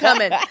me, it's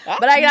coming.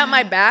 But I get out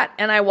my bat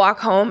and I walk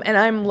home and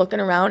I'm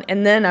looking around,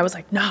 and then I was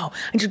like, no,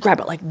 I just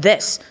grab it like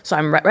this. So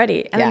I'm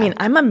ready. And I mean,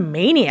 I'm a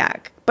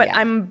maniac, but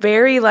I'm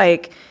very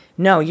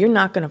no, you're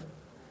not going to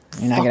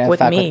fuck with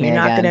me. You're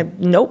not going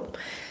to, nope.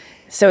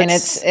 So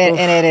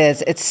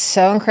it's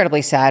so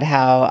incredibly sad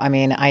how, I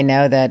mean, I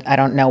know that, I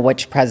don't know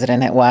which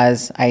president it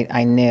was.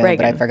 I knew, Reagan.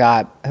 But I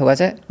forgot. Who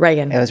was it?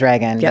 Reagan. It was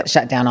Reagan that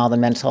shut down all the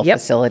mental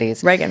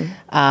facilities. Reagan.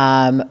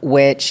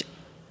 Which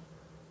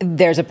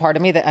there's a part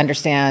of me that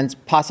understands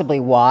possibly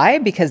why,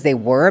 because they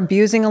were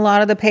abusing a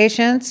lot of the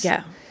patients.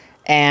 Yeah.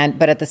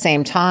 But at the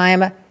same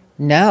time,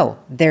 no,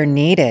 they're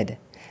needed.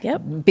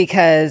 Yep.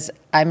 Because,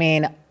 I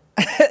mean,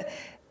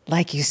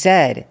 like you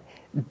said,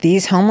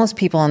 these homeless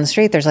people on the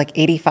street, there's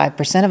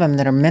 85% of them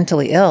that are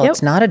mentally ill. Yep.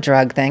 It's not a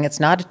drug thing. It's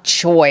not a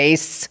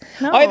choice.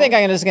 No. Oh, I think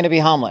I'm just going to be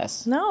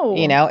homeless. No.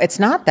 It's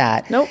not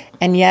that. Nope.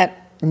 And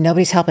yet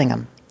nobody's helping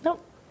them.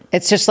 Nope.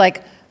 It's just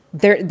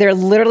they're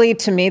literally,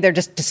 to me, they're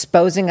just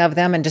disposing of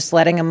them and just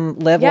letting them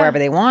live wherever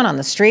they want on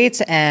the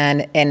streets.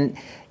 And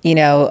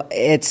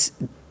it's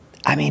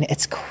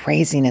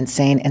crazy and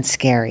insane and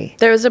scary.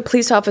 There was a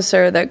police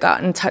officer that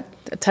got in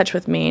touch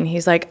with me, and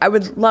he's like, I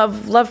would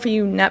love for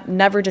you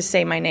never to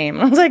say my name.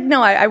 I was like,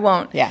 no, I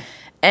won't. Yeah.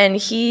 And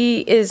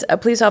he is a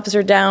police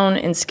officer down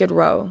in Skid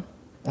Row.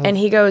 Oh. And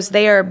he goes,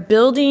 they are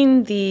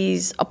building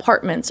these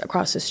apartments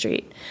across the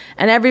street.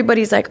 And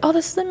everybody's like, oh,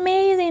 this is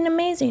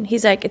amazing.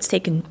 He's like, it's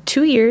taken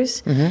 2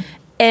 years,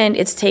 and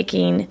it's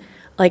taking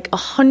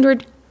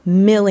 $100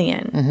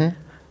 million.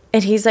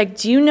 And he's like,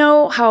 do you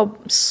know how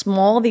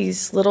small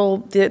these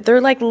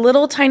they're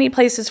little tiny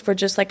places for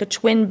just a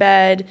twin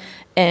bed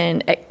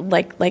and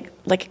like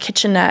a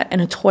kitchenette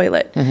and a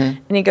toilet. And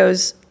he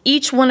goes,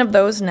 each one of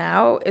those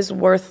now is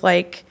worth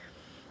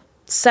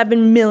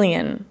 $7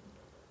 million.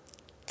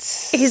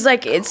 He's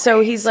like,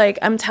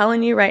 I'm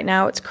telling you right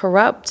now, it's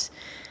corrupt.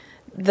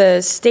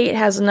 The state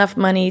has enough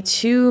money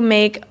to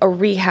make a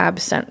rehab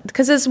center,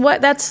 because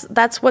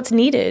that's what's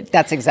needed.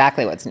 That's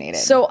exactly what's needed.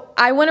 So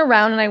I went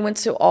around and I went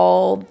to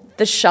all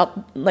the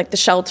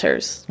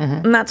shelters,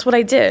 and that's what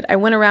I did. I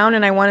went around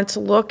and I wanted to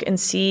look and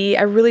see.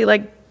 I really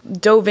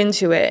dove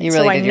into it. You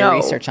really did your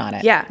research on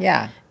it.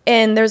 Yeah.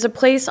 And there's a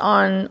place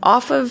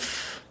off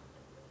of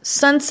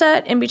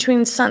Sunset, in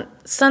between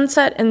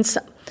Sunset and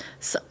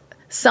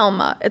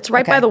Selma. It's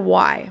right by the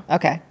Y.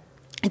 Okay.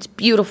 It's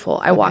beautiful.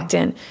 I walked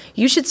in.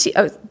 You should see.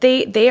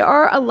 They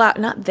are allowed.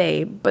 Not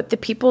they, but the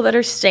people that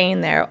are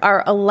staying there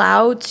are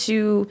allowed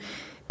to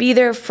be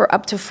there for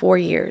up to 4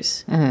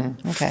 years.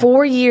 Okay.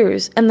 4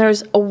 years, and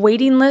there's a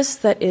waiting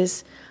list that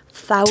is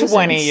thousands.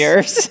 20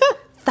 years.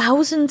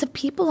 thousands of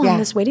people on Yeah.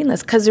 this waiting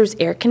list because there's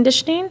air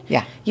conditioning.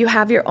 Yeah. You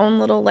have your own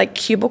little like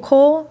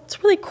cubicle.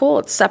 It's really cool.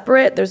 It's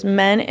separate. There's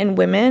men and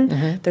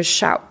women. There's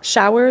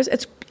showers.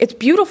 It's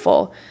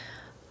beautiful.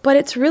 But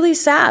it's really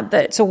sad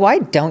that... So why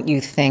don't you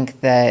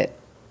think that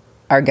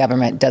our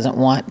government doesn't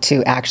want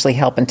to actually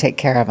help and take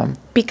care of them?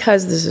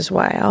 Because this is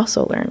why I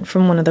also learned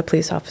from one of the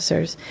police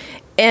officers.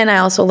 And I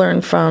also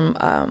learned from,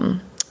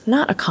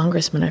 not a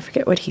congressman, I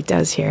forget what he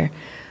does here.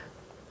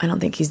 I don't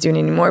think he's doing it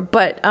anymore.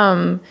 But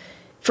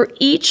for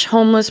each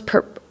homeless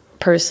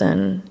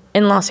person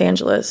in Los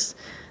Angeles,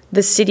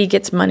 the city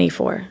gets money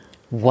for.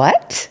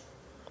 What?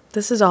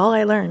 This is all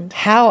I learned.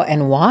 How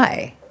and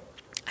why?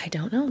 I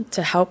don't know,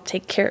 to help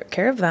take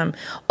care of them.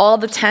 All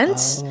the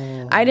tents,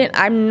 I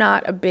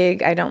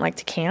don't like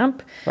to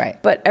camp.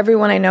 Right. But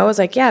everyone I know is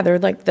like, yeah, they're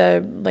like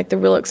the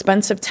real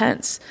expensive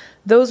tents.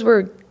 Those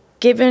were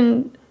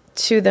given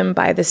to them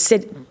by the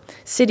city.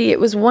 It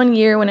was one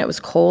year when it was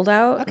cold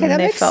out. Okay, and that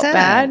they makes felt sense.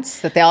 bad.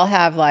 That they all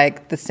have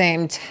like the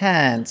same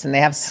tents and they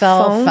have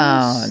cell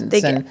phones. They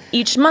get,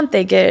 each month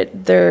they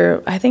get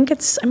their,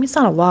 it's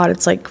not a lot.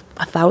 It's like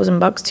 $1,000,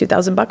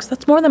 $2,000.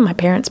 That's more than my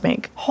parents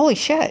make. Holy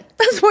shit.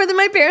 That's more than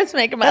my parents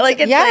make.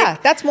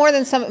 That's more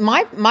than some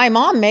my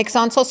mom makes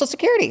on Social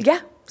Security.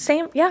 Yeah,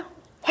 same. Yeah.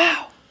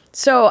 Wow.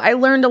 So I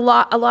learned a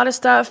lot of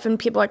stuff, and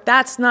people are like,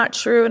 that's not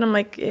true. And I'm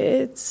like,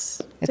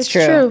 it's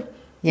true.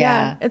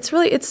 Yeah.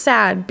 It's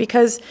sad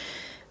because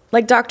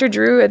like Dr.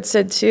 Drew had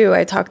said too,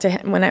 I talked to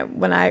him when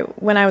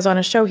I was on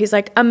a show, he's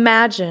like,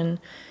 imagine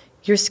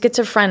you're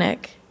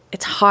schizophrenic.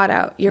 It's hot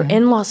out. You're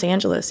in Los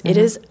Angeles. It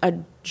is a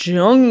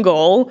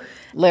jungle.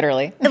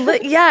 Literally.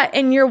 Yeah.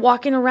 And you're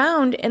walking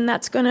around and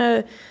that's going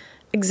to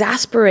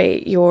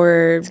exasperate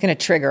your It's going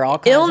to trigger all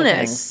kinds illness. of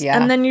things. Yeah.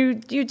 And then you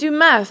do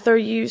meth or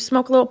you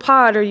smoke a little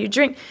pot or you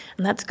drink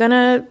and that's going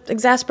to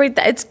exasperate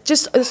that. It's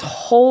just this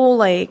whole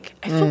like,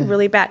 I feel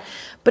really bad.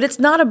 But it's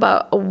not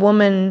about a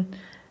woman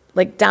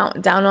like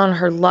down on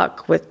her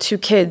luck with 2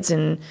 kids.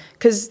 And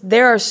because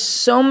there are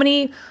so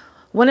many,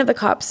 one of the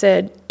cops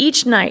said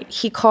each night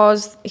he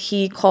calls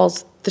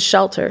the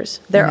shelters.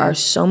 There are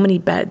so many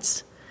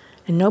beds.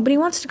 And nobody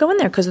wants to go in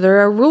there because there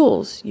are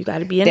rules. You got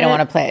to be in. They don't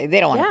want to play.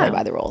 They don't want to play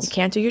by the rules. You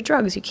can't do your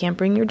drugs. You can't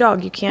bring your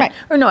dog. You can't.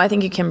 Right. Or no, I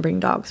think you can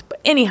bring dogs.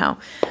 But anyhow,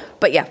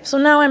 yeah. So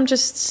now I'm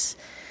just.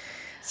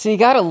 So you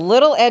got a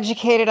little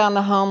educated on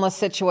the homeless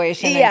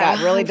situation and got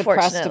really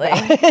depressed about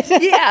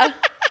it. Yeah.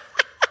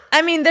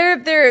 I mean,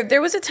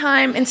 there was a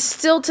time, and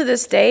still to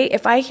this day,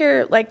 if I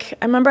hear like,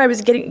 I remember I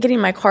was getting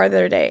my car the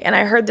other day, and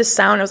I heard this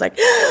sound. I was like,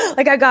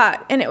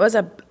 and it was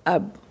a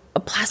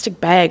plastic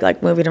bag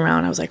like moving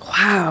around. I was like,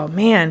 wow,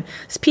 man,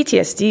 this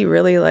PTSD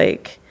really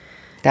like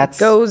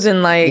goes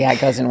in like it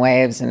goes in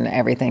waves and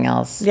everything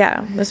else.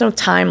 Yeah, there's no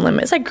time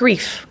limit. It's like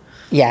grief.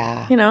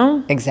 Yeah,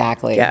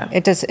 exactly. Yeah,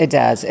 it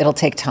does. It'll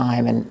take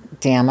time, and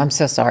damn, I'm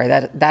so sorry.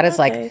 That is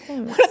like thanks.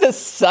 one of the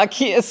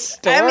suckiest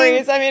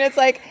stories. I mean, it's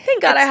like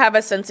thank God I have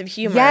a sense of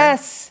humor.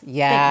 Yes.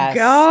 Thank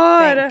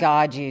God. Thank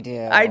God you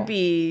do. I'd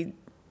be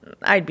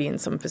in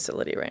some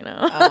facility right now.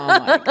 Oh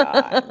my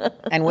God.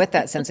 And with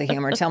that sense of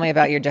humor, tell me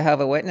about your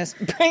Jehovah's Witness.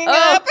 Bring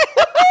up.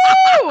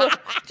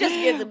 Just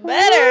gets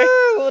better.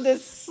 We'll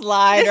just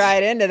slide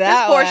right into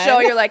that This poor one. show,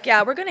 you're like,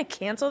 yeah, we're going to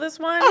cancel this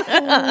one.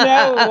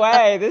 No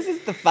way. This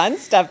is the fun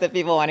stuff that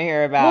people want to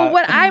hear about. Well,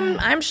 what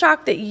I'm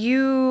shocked that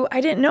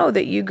I didn't know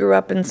that you grew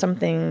up in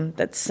something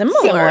that's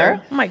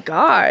similar. Oh my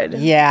God.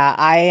 Yeah,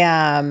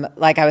 I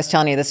like I was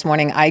telling you this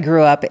morning, I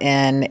grew up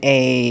in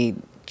a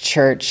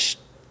church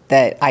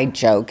that I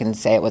joke and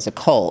say it was a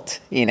cult,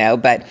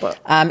 but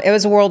it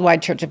was a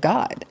Worldwide Church of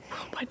God.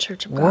 Worldwide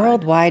Church of God.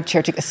 Worldwide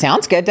Church of God.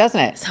 Sounds good, doesn't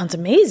it? Sounds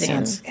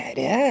amazing. It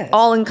is.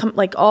 All inclusive,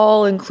 like,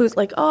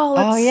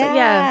 let's,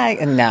 yeah.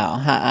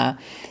 No,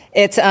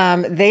 It's,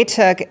 they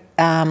took,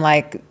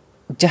 like,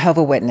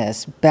 Jehovah's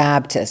Witness,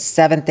 Baptist,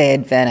 Seventh-day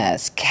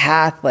Adventist,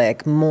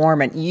 Catholic,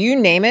 Mormon, you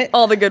name it.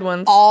 All the good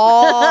ones.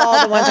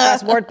 All the ones across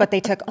the board, but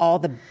they took all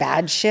the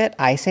bad shit,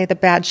 I say the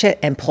bad shit,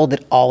 and pulled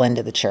it all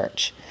into the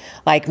church.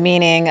 Like,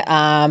 meaning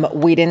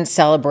we didn't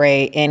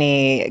celebrate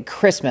any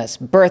Christmas,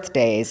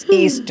 birthdays,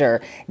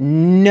 Easter,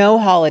 no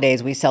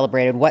holidays we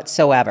celebrated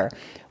whatsoever.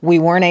 We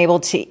weren't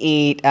able to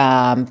eat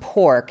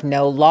pork,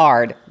 no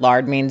lard.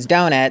 Lard means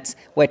donuts,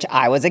 which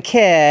I was a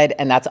kid,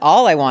 and that's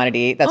all I wanted to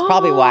eat. That's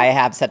probably why I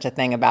have such a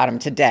thing about them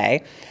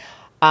today.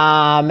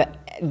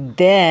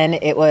 Then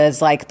it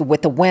was like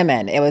with the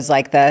women, it was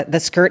like the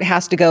skirt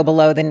has to go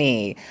below the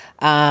knee.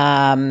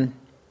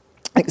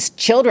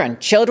 Children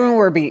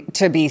were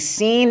to be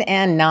seen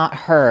and not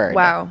heard.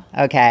 Wow.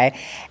 Okay.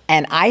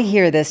 And I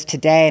hear this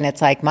today, and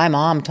it's like, my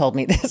mom told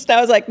me this, and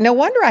I was like, no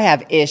wonder I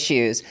have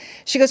issues.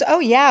 She goes, oh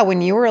yeah,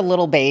 when you were a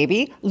little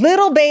baby,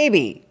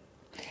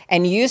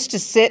 and you used to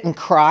sit and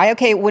cry.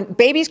 Okay, when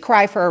babies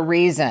cry for a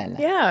reason.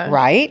 Yeah.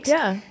 Right?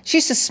 Yeah. She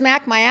used to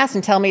smack my ass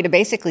and tell me to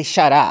basically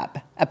shut up,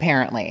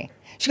 apparently.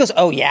 She goes,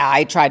 oh yeah,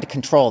 I tried to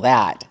control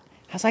that.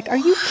 I was like, are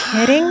you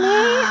kidding me?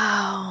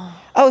 Wow.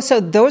 Oh, so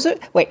those are,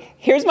 wait,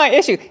 here's my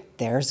issue.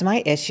 there's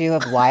my issue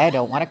of why I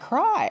don't want to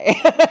cry.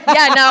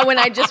 Yeah, no, when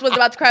I just was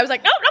about to cry, I was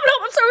like, no,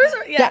 I'm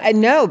sorry. Yeah,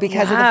 no,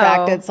 because of the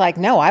fact that it's like,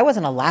 no, I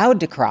wasn't allowed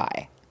to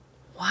cry.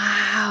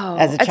 Wow.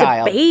 As a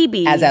child.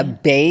 As a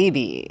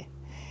baby.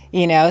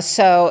 You know,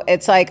 so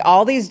it's like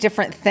all these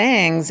different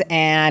things.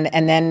 And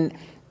then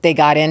they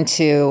got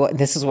into,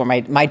 this is where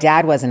my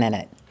dad wasn't in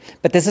it,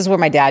 but this is where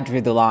my dad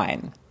drew the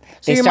line.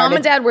 So your mom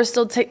and dad were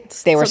still together?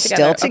 They were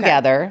still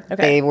together.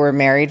 Okay. They were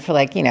married for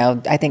like,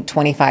 I think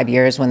 25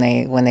 years when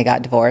they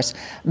got divorced.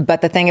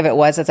 But the thing of it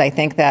was, is I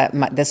think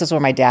that this is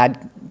where my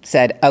dad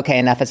said, okay,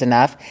 enough is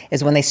enough,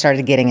 is when they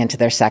started getting into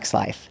their sex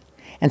life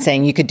and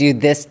saying you could do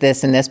this,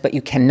 this, and this, but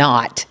you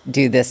cannot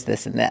do this,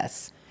 this, and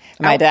this.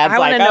 And my dad's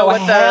like,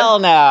 hell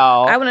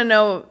no. I want to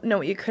know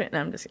what you couldn't. No,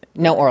 I'm just kidding.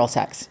 No oral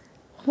sex.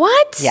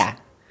 What? Yeah.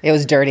 It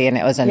was dirty and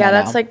it was a no-no. Yeah,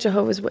 that's like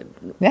Jehovah's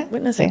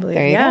Witness, I believe.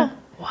 There you go.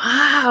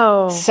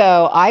 Wow.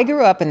 So I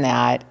grew up in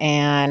that,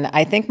 and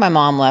I think my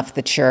mom left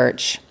the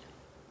church,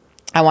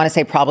 I want to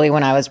say probably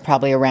when I was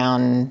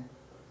around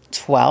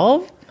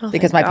 12,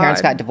 because my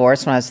parents got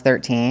divorced when I was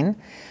 13.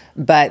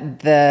 But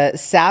the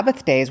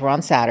Sabbath days were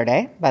on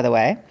Saturday, by the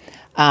way.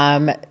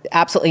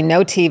 Absolutely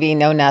no TV,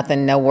 no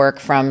nothing, no work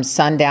from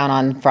sundown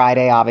on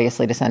Friday,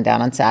 obviously, to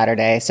sundown on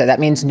Saturday. So that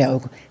means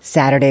no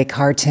Saturday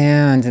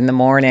cartoons in the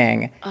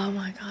morning. Oh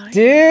my God.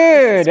 Dude.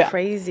 This is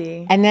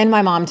crazy. And then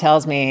my mom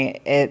tells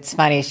me, it's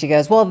funny. She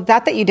goes, well,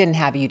 that you didn't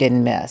have, you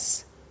didn't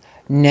miss.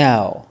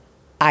 No,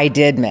 I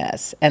did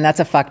miss. And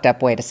that's a fucked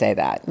up way to say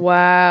that.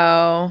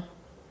 Wow.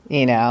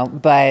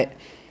 But...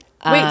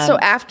 Wait, so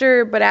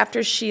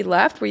after she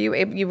left,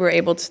 you were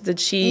able to,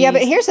 did she? Yeah,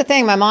 but here's the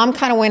thing. My mom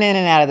kind of went in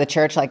and out of the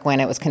church like when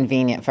it was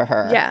convenient for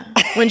her. Yeah,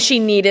 when she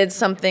needed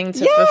something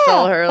to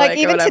fulfill her. Like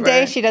even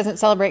today, she doesn't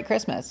celebrate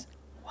Christmas.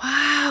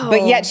 Wow.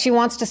 But yet she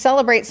wants to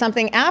celebrate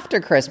something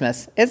after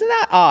Christmas. Isn't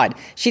that odd?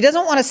 She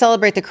doesn't want to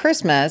celebrate the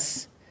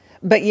Christmas,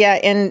 but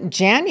yet in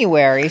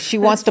January, she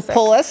wants to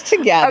pull us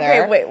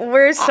together. Okay, wait,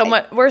 we're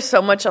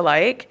so much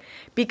alike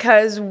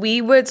because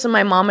so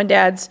my mom and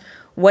dad's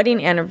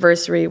wedding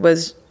anniversary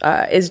is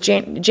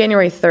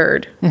January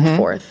 3rd,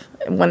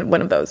 4th.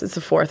 One of those. It's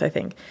the 4th, I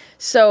think.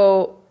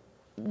 So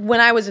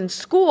when I was in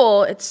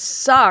school, it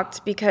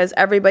sucked because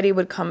everybody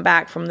would come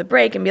back from the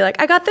break and be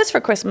like, I got this for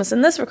Christmas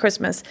and this for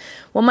Christmas.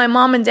 Well, my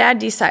mom and dad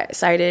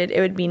decided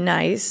it would be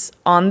nice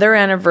on their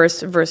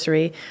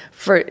anniversary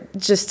for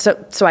just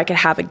so I could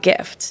have a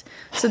gift.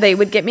 So they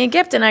would get me a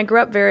gift, and I grew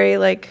up very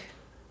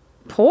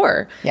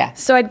poor. Yeah.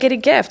 So I'd get a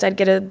gift. I'd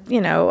get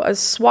a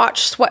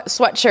Swatch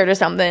sweatshirt or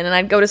something, and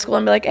I'd go to school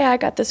and be like, "Yeah, I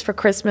got this for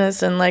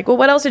Christmas." And well,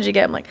 what else did you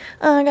get? I'm like,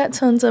 "Oh, I got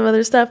tons of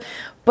other stuff."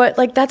 But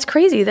that's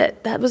crazy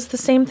that was the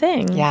same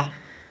thing. Yeah.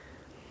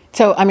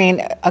 So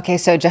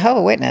so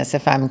Jehovah's Witness,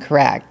 if I'm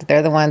correct,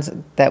 they're the ones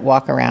that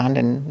walk around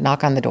and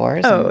knock on the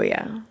doors. Oh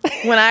yeah.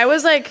 When I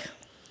was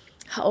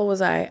how old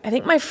was I? I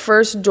think my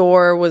first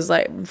door was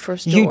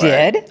first door. You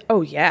did?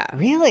 Oh yeah.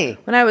 Really?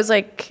 When I was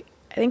I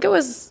think it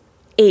was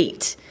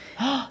 8.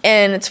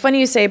 And it's funny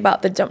you say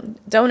about the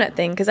donut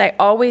thing, because I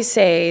always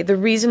say the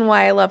reason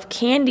why I love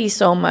candy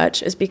so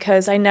much is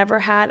because I never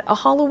had a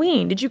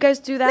Halloween. Did you guys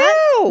do that?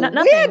 No,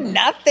 nothing. We had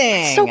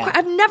nothing. So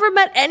I've never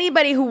met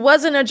anybody who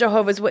wasn't a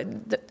Jehovah's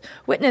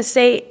Witness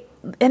say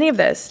any of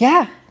this.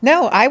 Yeah.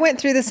 No, I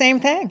went through the same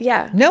thing.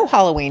 Yeah. No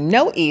Halloween,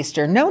 no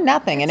Easter, no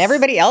nothing. And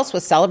everybody else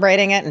was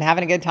celebrating it and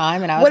having a good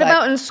time. And I was What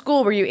about in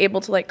school? Were you able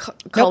to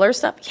color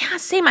stuff? Yeah,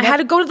 same. I had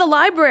to go to the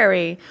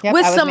library. Yep,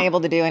 I wasn't able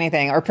to do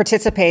anything or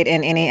participate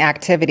in any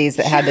activities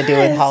that had to do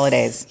with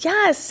holidays.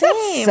 Yes,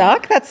 same.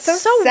 That suck. That's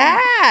so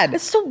sad.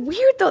 It's so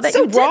weird though that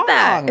you did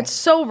that. It's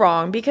so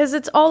wrong because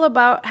it's all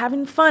about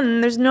having fun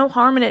and there's no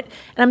harm in it.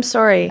 And I'm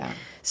sorry. Yeah.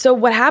 So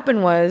what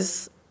happened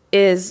is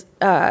his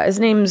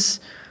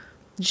name's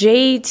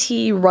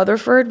J.T.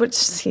 Rutherford,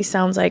 which he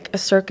sounds like a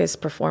circus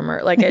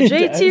performer, like a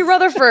J.T.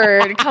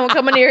 Rutherford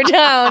coming to your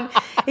town.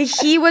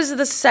 He was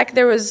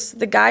there was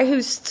the guy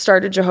who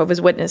started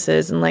Jehovah's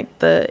Witnesses in late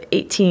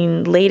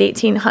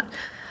 1800s,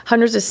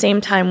 the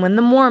same time when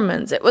the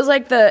Mormons. It was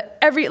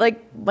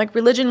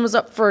religion was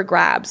up for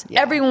grabs.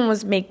 Yeah. Everyone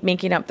was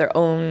making up their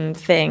own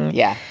thing.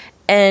 Yeah.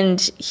 And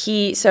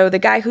the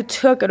guy who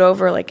took it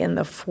over in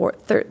the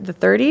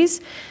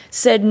 30s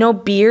said no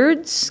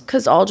beards,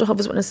 because all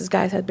Jehovah's Witnesses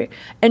guys had beards,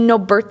 and no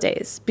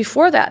birthdays.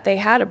 Before that, they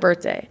had a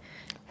birthday.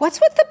 What's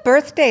with the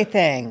birthday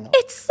thing?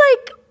 It's a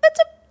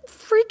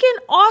freaking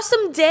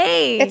awesome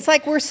day. It's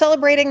we're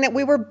celebrating that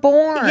we were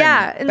born.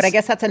 Yeah. But I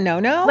guess that's a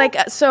no-no?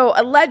 So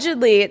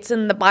allegedly it's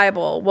in the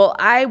Bible. Well,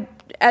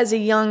 as a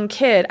young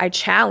kid, I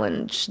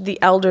challenged the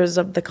elders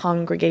of the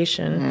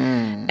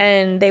congregation,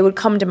 and they would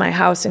come to my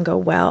house and go,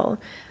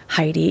 well,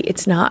 Heidi,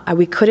 it's not,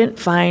 we couldn't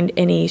find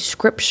any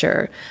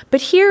scripture,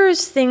 but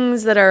here's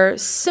things that are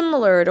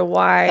similar to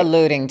why.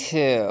 Alluding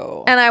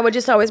to. And I would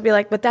just always be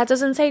like, but that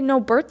doesn't say no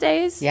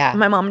birthdays. Yeah. And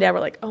my mom and dad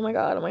were like, oh my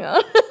God.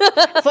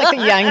 It's like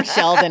the Young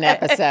Sheldon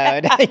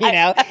episode,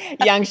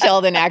 Young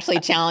Sheldon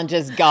actually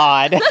challenges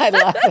God. I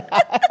love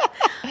that.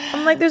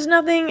 I'm like, there's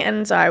nothing.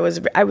 And so I was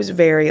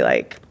very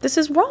this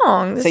is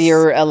wrong. So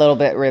you're a little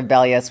bit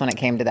rebellious when it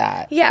came to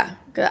that. Yeah.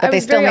 But they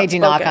still made you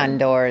knock on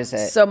doors.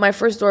 So my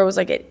first door was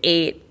like at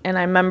 8, and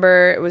I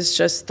remember it was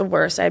just the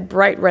worst. I had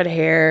bright red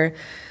hair,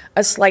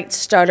 a slight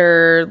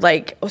stutter,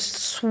 like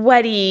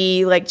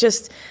sweaty, like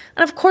just...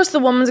 And of course the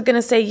woman's going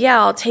to say,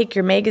 yeah, I'll take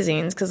your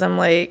magazines, because I'm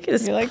like,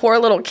 this poor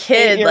little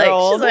kid. Like,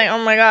 she's like,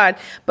 oh my God.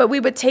 But we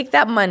would take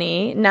that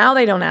money. Now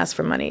they don't ask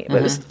for money.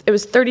 It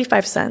was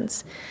 35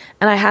 cents.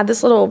 And I had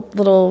this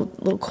little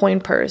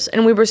coin purse,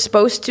 and we were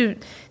supposed to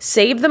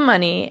save the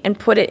money and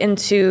put it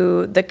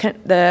into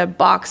the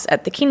box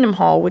at the Kingdom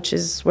Hall, which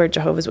is where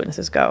Jehovah's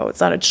Witnesses go.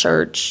 It's not a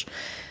church.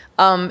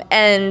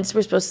 And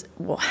we're supposed to,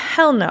 well,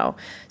 hell no.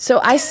 So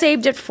I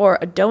saved it for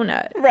a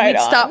donut. Right.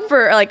 We'd stop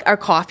for like our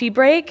coffee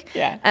break.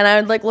 Yeah. And I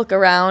would like look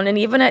around. And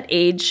even at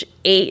age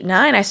 8,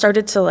 9, I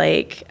started to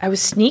like, I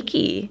was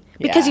sneaky.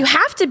 Because you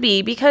have to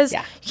be, because you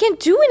can't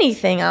do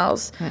anything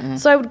else.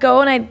 So I would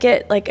go and I'd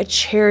get like a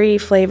cherry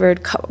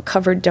flavored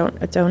covered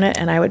donut,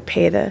 and I would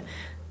pay the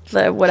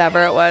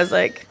whatever it was,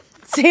 like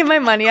save my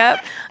money up.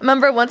 I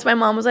remember once my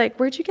mom was like,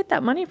 "Where'd you get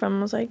that money from?"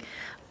 I was like,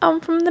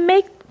 from the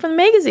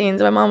magazines."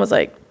 And my mom was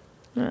like,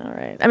 all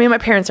right. I mean, my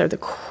parents are the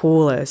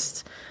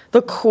coolest,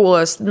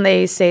 and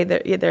they say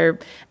that they're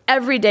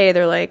every day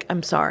they're like,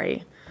 "I'm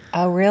sorry."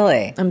 Oh,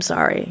 really? I'm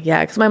sorry.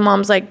 Yeah, because my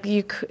mom's like,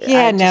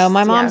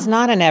 my mom's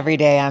not an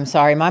everyday I'm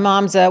sorry. My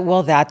mom's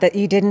that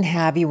you didn't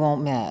have, you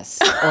won't miss.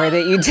 Or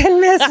that you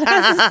didn't miss.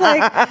 It's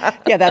like,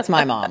 yeah, that's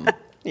my mom.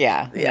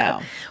 Yeah.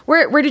 No.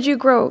 Where did you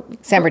grow?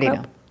 San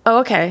Bernardino. Oh,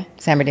 okay.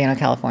 San Bernardino,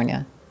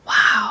 California.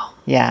 Wow.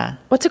 Yeah.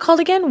 What's it called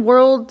again?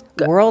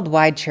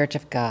 Worldwide Church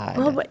of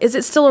God. Is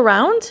it still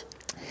around?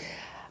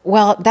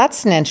 Well,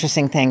 that's an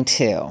interesting thing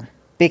too,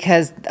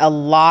 because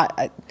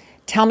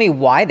tell me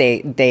why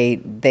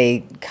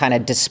they kind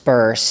of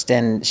dispersed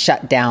and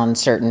shut down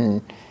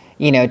certain,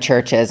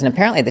 churches. And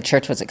apparently the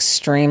church was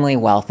extremely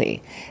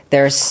wealthy.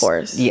 Of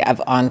course. Yeah,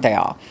 aren't they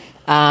all?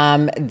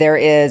 There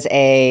is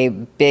a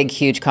big,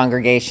 huge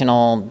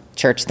congregational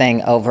church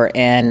thing over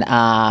in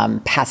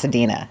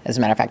Pasadena, as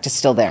a matter of fact. It's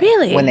still there.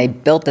 Really? When they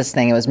built this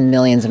thing, it was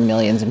millions and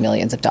millions and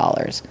millions of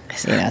dollars.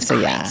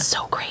 It's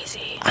so crazy.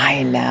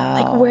 I know.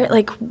 Like where?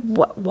 Like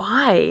what?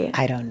 Why?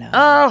 I don't know.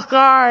 Oh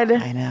God.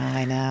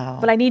 I know.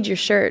 But I need your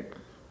shirt.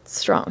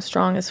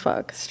 Strong as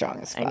fuck.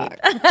 Strong as fuck.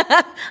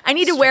 I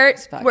need to wear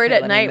it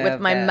at night with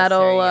my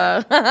metal.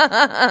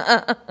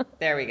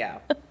 There we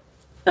go.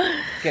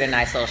 Get a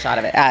nice little shot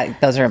of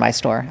it. Those are in my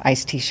store.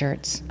 Ice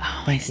T-shirts.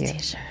 Oh, Ice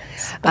T-shirts.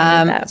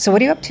 So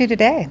what are you up to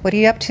today? What are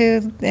you up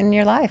to in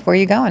your life? Where are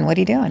you going? What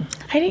are you doing?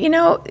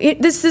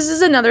 This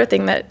is another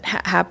thing that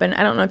happened.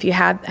 I don't know if you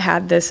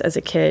had this as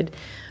a kid,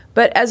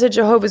 but as a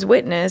Jehovah's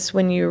Witness,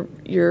 when you're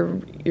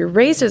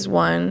raised as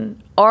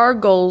one, our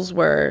goals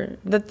were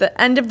that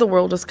the end of the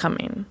world is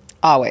coming.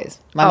 Always.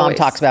 My mom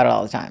talks about it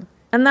all the time.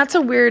 And that's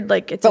a weird,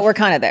 but we're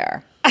kind of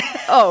there.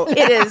 Oh,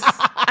 it is.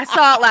 I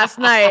saw it last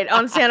night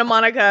on Santa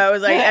Monica. It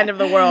was like end of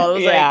the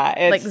world. It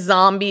was like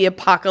zombie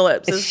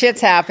apocalypse. Shit's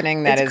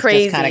happening that is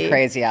crazy. Just kind of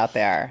crazy out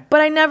there.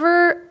 But I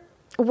never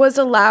was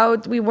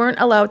allowed. We weren't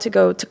allowed to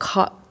go to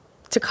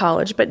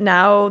college. But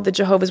now the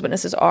Jehovah's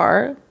Witnesses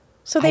are.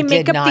 So they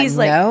make up these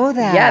know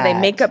that. Yeah, they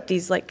make up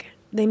these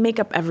they make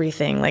up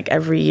everything like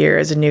every year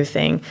is a new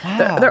thing.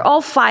 Wow. They're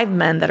all 5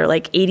 men that are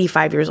like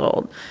 85 years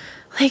old.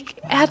 Like,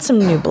 add some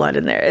new blood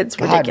in there. It's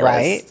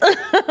ridiculous.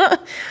 Right?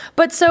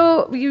 But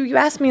so you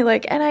asked me,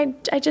 and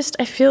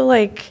I feel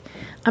like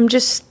I'm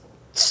just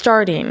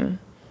starting.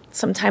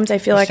 Sometimes I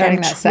feel like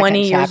I'm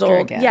 20 years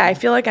old. Again. Yeah, I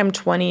feel like I'm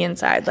 20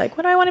 inside. Like,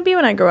 what do I want to be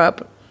when I grow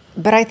up?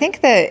 But I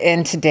think that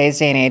in today's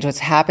day and age, what's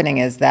happening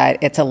is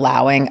that it's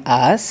allowing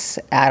us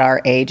at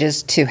our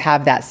ages to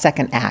have that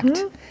second act.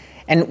 Mm-hmm.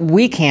 And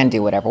we can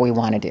do whatever we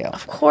want to do.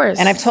 Of course.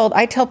 And I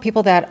tell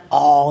people that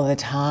all the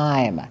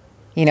time.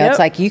 It's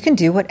like you can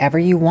do whatever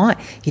you want.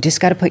 You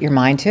just got to put your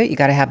mind to it. You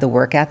got to have the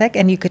work ethic,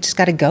 and you just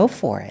got to go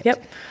for it.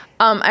 Yep.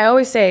 I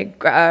always say,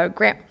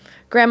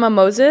 Grandma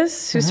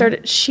Moses, who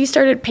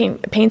started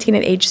painting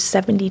at age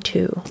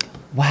 72.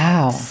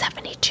 Wow.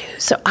 72.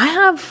 So I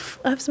have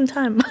some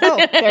time.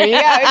 Oh, there you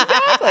go.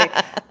 Exactly.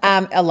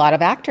 A lot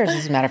of actors,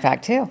 as a matter of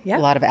fact, too. Yeah. A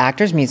lot of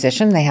actors,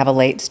 musicians, they have a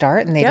late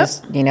start, and they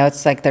just,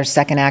 it's like their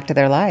second act of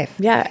their life.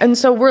 Yeah, and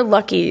so we're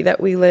lucky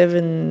that we live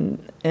in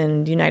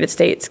the United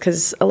States,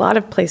 because a lot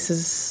of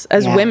places,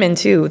 as women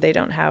too, they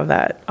don't have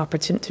that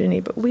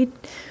opportunity. But we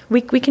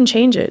can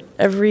change it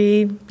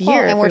every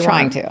year, and we're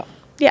trying to.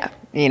 Yeah.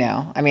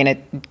 I mean,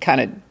 it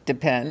kind of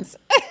depends.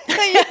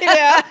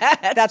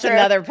 That's true.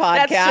 Another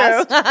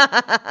podcast.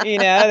 That's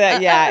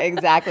true.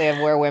 Exactly, of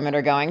where women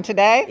are going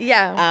today.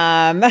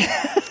 Yeah.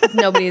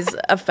 Nobody's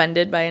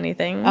offended by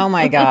anything. Oh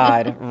my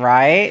God!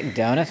 Right?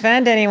 Don't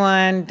offend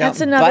anyone. Don't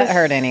butt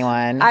hurt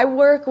anyone. I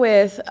work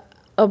with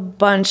a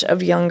bunch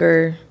of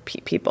younger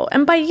people,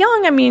 and by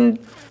young, I mean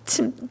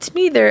to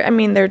me, they're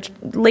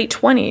late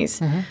 20s.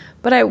 Mm-hmm.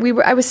 But I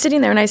was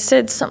sitting there and I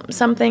said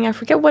something, I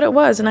forget what it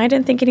was, and I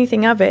didn't think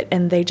anything of it,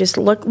 and they just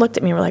looked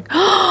at me and were like,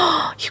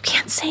 "Oh, you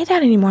can't say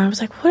that anymore." I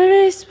was like, "What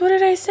did I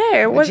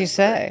say?" What did you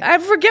say? I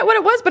forget what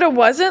it was, but it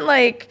wasn't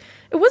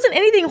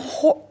anything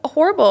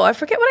horrible. I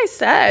forget what I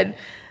said.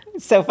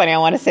 It's so funny. I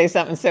want to say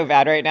something so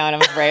bad right now, and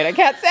I'm afraid I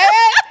can't say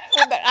it.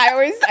 But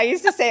I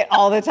used to say it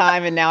all the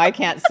time, and now I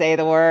can't say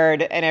the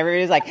word. And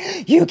everybody's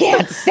like, "You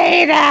can't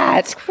say that."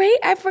 It's great.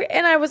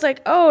 And I was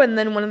like, "Oh," and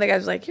then one of the guys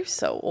was like, "You're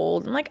so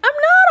old." I'm like, "I'm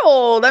not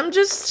old. I'm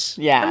just,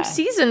 I'm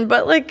seasoned."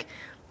 But like,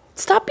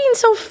 stop being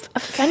so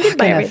offended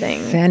by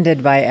everything.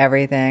 Offended by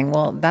everything.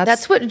 Well,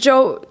 that's what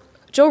Joe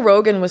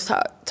Rogan was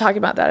talking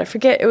about. That I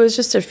forget. It was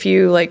just a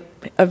few like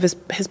of his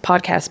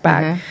podcasts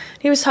back. Mm-hmm.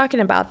 He was talking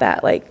about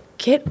that. Like,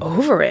 get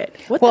over it.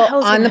 What the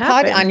hell's going to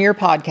happen? On your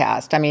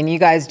podcast, I mean, you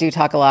guys do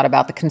talk a lot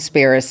about the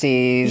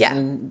conspiracies. Yeah.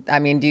 And, I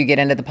mean, do you get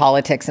into the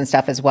politics and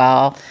stuff as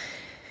well?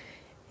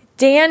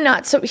 Dan,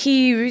 not so.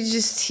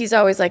 He's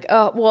always like,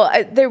 oh, well,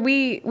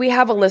 we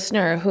have a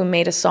listener who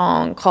made a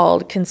song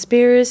called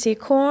Conspiracy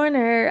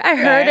Corner. I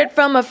heard it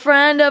from a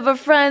friend of a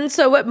friend,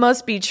 so it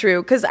must be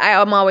true. Because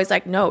I'm always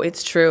like, no,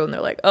 it's true. And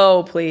they're like,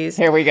 oh, please.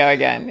 Here we go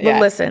again. But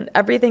listen,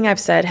 everything I've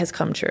said has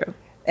come true.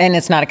 And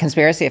it's not a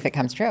conspiracy if it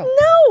comes true.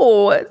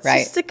 No, it's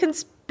just a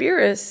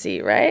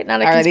conspiracy, right?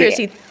 Not a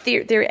conspiracy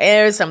theory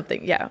or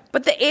something, yeah.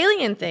 But the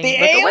alien thing, look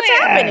at what's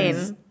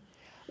happening.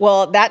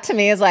 Well, that to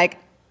me is like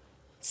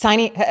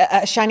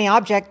a shiny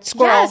object,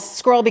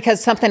 squirrel,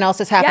 because something else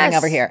is happening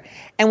over here.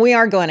 And we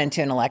are going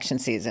into an election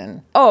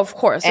season. Oh, of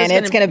course. And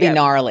it's going to be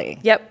gnarly.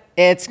 Yep.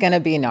 It's going to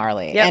be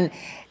gnarly. Yep.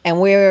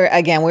 And we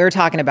were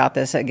talking about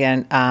this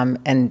again,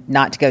 and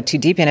not to go too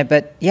deep in it,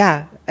 but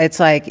yeah, it's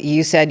like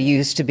you said,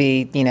 used to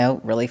be,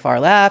 really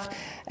far left,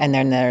 and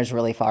then there's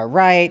really far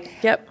right.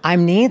 Yep.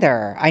 I'm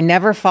neither. I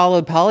never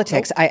followed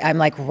politics. Nope. I'm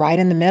like right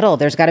in the middle.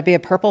 There's got to be a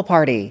purple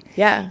party.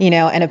 Yeah.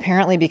 And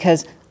apparently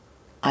because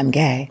I'm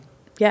gay.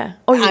 Yeah.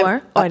 Oh, you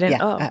are? Oh, I didn't.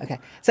 Yeah. Oh, okay.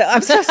 So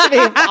I'm supposed to be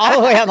all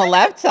the way on the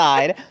left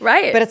side.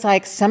 Right. But it's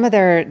like some of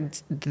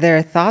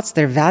their thoughts,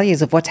 their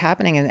values of what's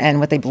happening and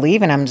what they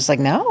believe in. I'm just like,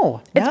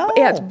 no.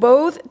 It's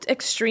both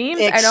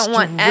extremes. I don't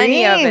want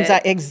any of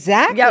it.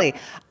 Exactly. Yep.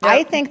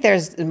 I think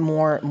there's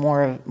more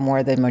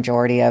the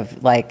majority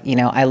of like,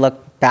 I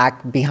look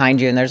back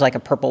behind you and there's like a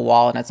purple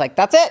wall and it's like,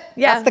 that's it.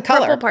 Yeah. That's the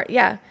color. Purple part.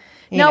 Yeah.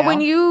 Now,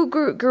 when you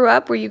grew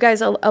up, were you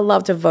guys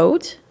allowed to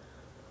vote?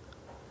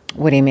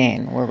 What do you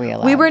mean? Were we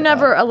allowed? We were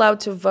never allowed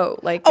to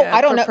vote. Like,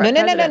 I don't know.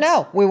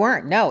 No. We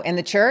weren't. No, in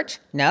the church,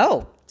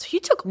 no. So you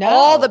took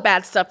all the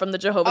bad stuff from the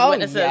Jehovah's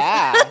Witnesses.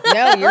 Yeah.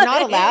 No, you're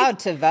not allowed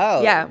to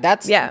vote.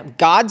 Yeah.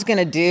 God's going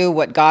to do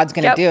what God's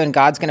going to do, and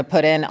God's going to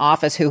put in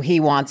office who He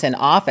wants in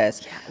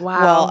office. Yeah.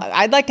 Wow. Well,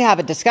 I'd like to have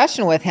a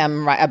discussion with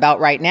him about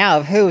right now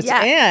of who's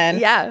in.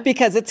 Yeah.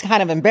 Because it's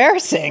kind of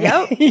embarrassing.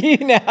 Yep.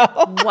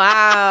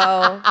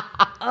 Wow.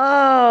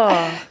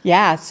 Oh.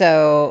 Yeah.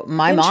 So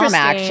my mom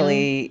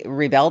actually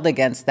rebelled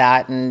against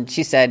that, and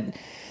she said,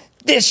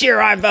 "This year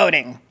I'm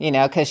voting."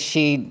 Because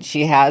she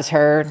has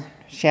her.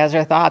 She has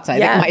her thoughts. I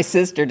think my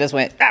sister just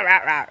went, rah,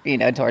 rah,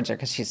 rah, towards her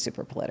because she's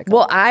super political.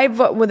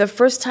 Well, the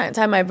first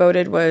time I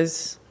voted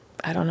was,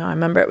 I don't know. I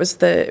remember it was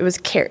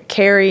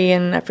Kerry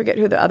and I forget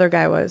who the other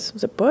guy was.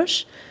 Was it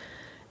Bush?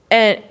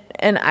 And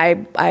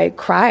I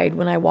cried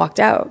when I walked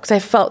out because I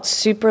felt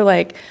super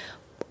like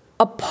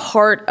a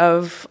part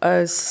of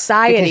a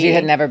society. Because you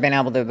had never been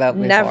able to vote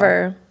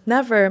before.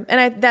 Never.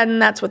 And then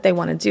that's what they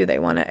want to do. They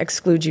want to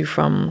exclude you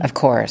from. Of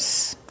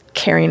course.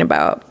 Caring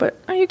about, but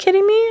are you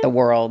kidding me? The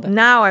world.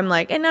 Now I'm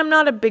like, and I'm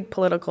not a big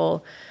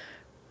political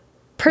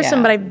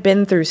person, but I've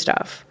been through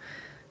stuff.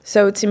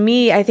 So to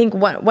me, I think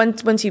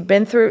once you've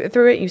been through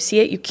it, you see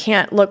it, you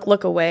can't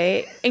look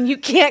away, and you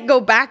can't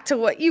go back to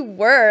what you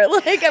were.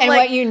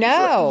 What you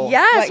know.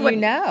 Yes. What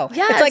you know.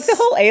 Yes. It's like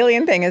the whole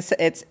alien thing is,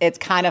 it's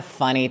kind of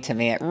funny to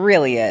me. It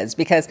really is,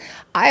 because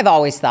I've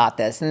always thought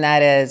this, and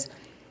that is,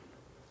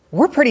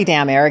 we're pretty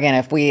damn arrogant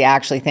if we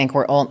actually think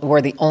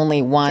we're the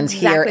only ones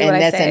here in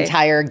this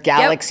entire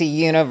galaxy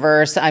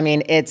universe. I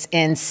mean, it's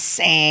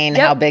insane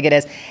how big it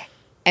is.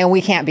 And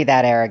we can't be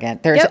that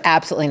arrogant. There's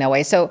absolutely no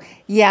way. So,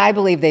 yeah, I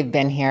believe they've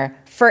been here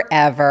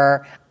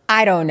forever.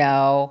 I don't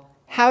know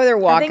how they're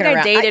walking around.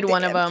 I think I dated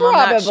one of them.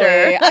 Probably. I'm not sure.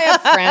 I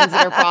have friends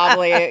that are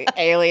probably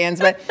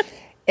aliens, but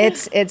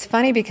it's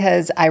funny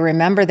because I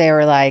remember they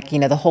were like,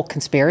 the whole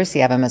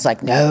conspiracy of them is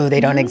like, no,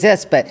 they don't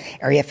exist, but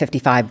Area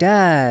 55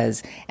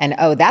 does. And,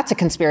 that's a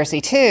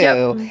conspiracy too.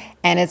 Yep.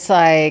 And it's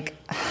like,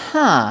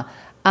 no,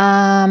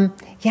 I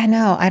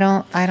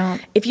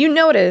don't. If you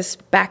notice,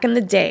 back in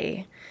the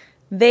day,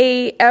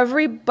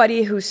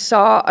 everybody who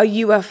saw a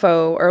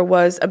UFO or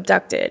was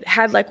abducted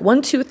had like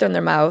one tooth in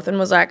their mouth and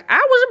was like, I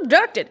was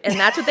abducted. And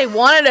that's what they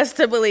wanted us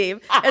to believe,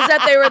 is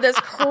that they were this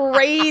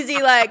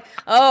crazy, like,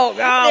 oh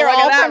God, they're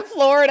all from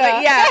Florida.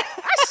 But yeah.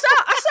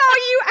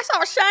 I saw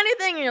a shiny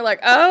thing. And you're like,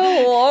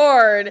 oh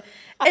Lord.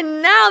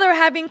 And now they're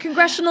having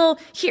congressional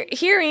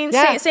hearings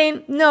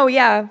saying, no,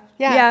 we're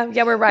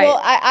right. Well,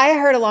 I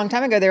heard a long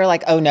time ago, they were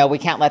like, oh no, we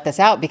can't let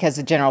this out because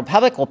the general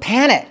public will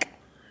panic.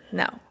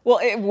 No. Well,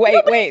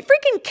 wait.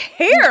 Freaking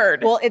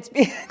cared. Well, it's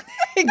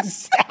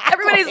exactly.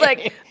 Everybody's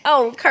like,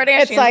 oh,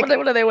 Kardashians, It's like-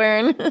 what are they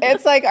wearing?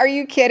 It's like, are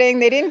you kidding?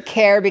 They didn't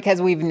care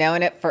because we've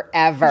known it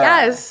forever.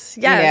 Yes.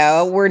 You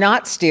know, we're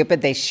not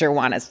stupid. They sure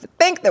want us to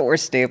think that we're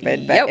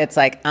stupid, but Yep. it's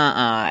like,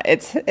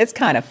 It's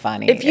kind of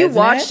funny. If you isn't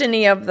watched it?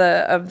 any of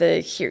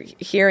the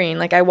hearing,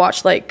 like I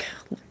watched like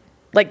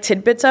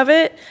tidbits of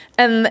it,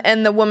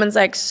 and the woman's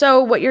like,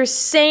 so what you're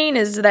saying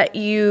is that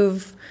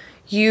you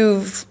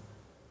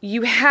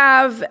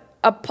have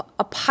a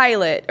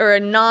pilot or a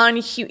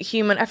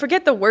non-human, I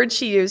forget the word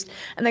she used,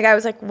 and the guy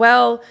was like,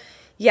 well,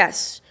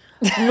 yes.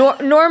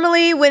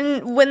 Normally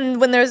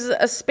when there's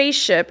a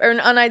spaceship or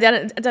an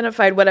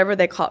unidentified, whatever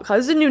they call it,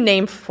 there's a new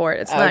name for it.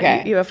 It's not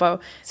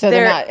UFO. So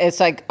they're not, it's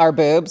like our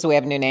boobs. We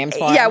have new names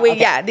for them.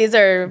 Yeah, these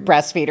are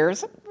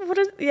breastfeeders. what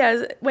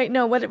is wait,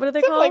 no, what are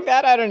they Something called? like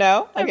that. I don't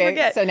know. I Okay.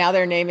 forget. So now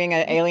they're naming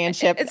an alien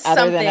ship It's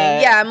other something. than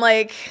a. Yeah, I'm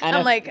like, I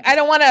don't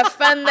want to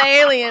offend the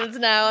aliens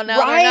now. Now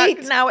Right.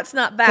 now it's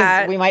not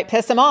that. We might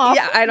piss them off.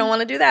 Yeah, I don't want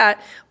to do that.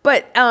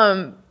 But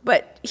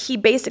he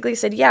basically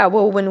said, yeah,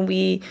 well, when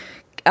we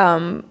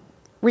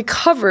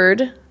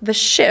recovered the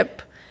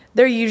ship,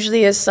 there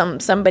usually is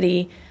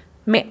somebody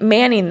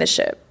manning the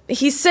ship.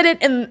 He said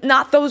it in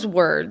not those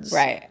words,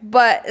 Right?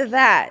 But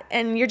that,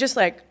 and you're just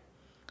like,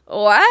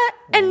 what?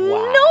 And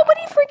Wow.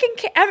 nobody freaking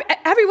cared.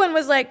 Everyone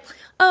was like,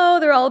 oh,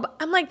 they're all about.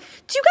 I'm like,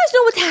 do you guys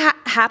know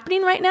what's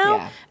happening right now?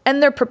 Yeah.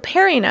 And they're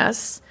preparing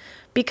us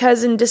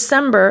because in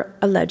December,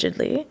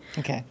 allegedly,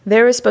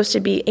 there is supposed to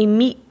be a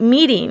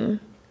meeting.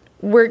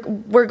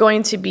 We're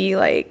going to be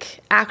like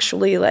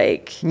actually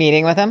like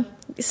Meeting with them.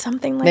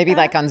 something like Maybe that.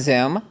 like on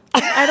Zoom.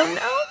 I don't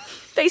know.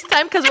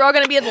 FaceTime because we're all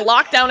going to be in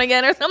lockdown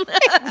again or something.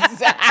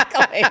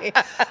 Exactly.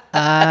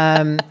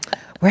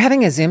 We're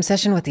having a Zoom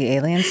session with the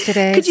aliens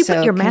today. Could you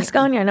put your mask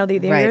on? I know they're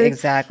Right,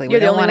 exactly. You're We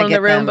the don't only wanna one in the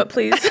get room, them- but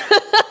please.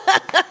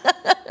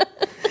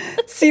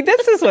 See,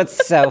 this is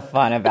what's so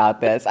fun about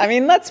this. I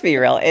mean, let's be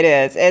real. It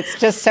is. It's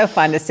just so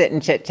fun to sit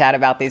and chit chat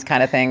about these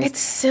kind of things. It's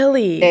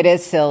silly. It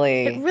is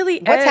silly. It really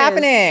is. What's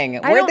happening?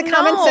 I Where'd the don't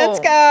common know. sense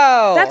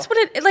go? That's what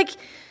it like.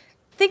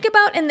 Think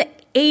about in the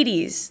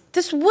 80s.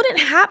 This wouldn't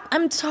happen.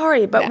 I'm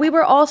sorry, but we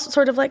were all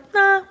sort of like,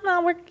 nah,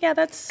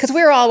 that's because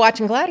we were all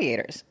watching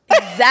Gladiators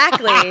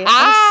exactly.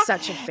 I'm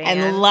such a fan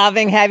and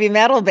loving heavy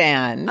metal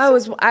bands.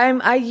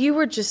 You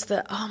were just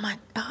the, oh my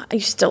God,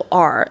 you still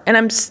are. And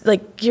I'm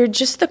like, you're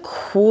just the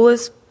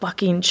coolest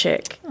fucking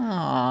chick.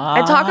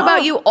 Aww. I talk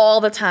about you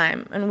all the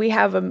time. And I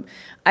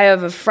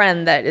have a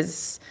friend that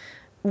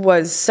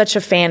was such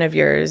a fan of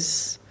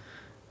yours.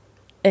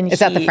 And Is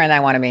that the friend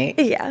I want to meet?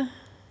 Yeah.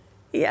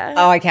 Yeah.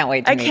 Oh, I can't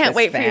wait to meet this I can't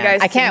wait for you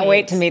guys I can't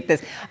wait to meet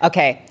this.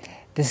 Okay.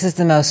 This is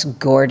the most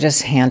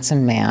gorgeous,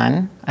 handsome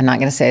man. I'm not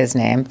going to say his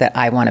name that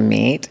I want to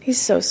meet. He's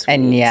so sweet.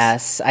 And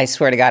yes, I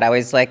swear to God, I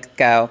always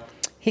go,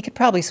 he could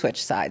probably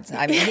switch sides.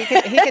 I mean,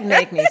 he could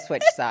make me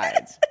switch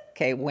sides.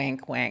 Okay,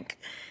 wink, wink.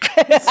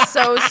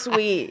 So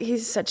sweet.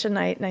 He's such a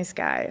nice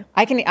guy.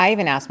 I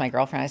even asked my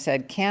girlfriend, I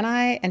said, can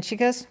I? And she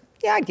goes,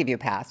 yeah, I'd give you a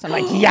pass. I'm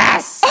like,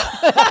 yes.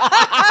 Oh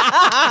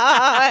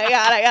my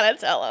God, I gotta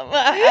tell him.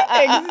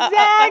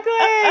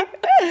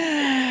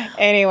 Exactly.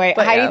 Anyway,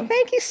 But Heidi, yeah.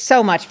 thank you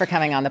so much for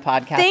coming on the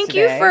podcast Thank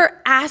today. you for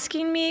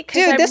asking me.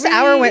 Dude, this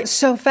hour went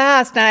so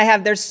fast,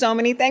 and there's so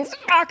many things to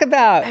talk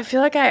about. I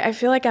feel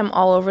like I'm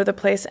all over the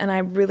place, and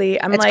I'm It's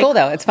like, cool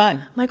though. It's fun.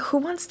 I'm like, who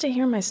wants to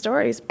hear my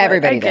stories? But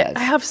Everybody does. I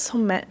have so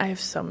many.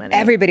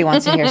 Everybody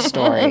wants to hear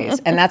stories,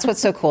 and that's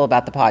what's so cool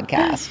about the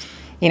podcast.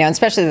 You know,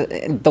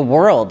 especially the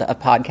world of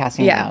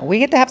podcasting now. We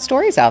get to have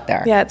stories out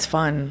there. Yeah, it's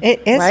fun.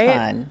 It is right?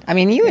 fun. I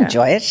mean, you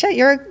enjoy it. Shit,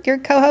 you're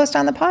co-host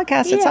on the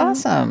podcast. It's Yeah.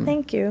 awesome.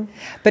 Thank you.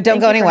 But don't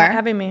Thank go you for anywhere.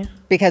 having me.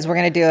 Because we're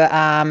going to do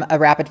a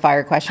rapid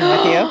fire question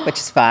with you, which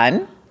is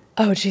fun.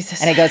 Oh,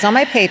 Jesus. And it goes on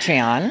my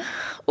Patreon.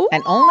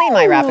 And only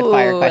my rapid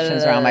fire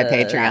questions are on my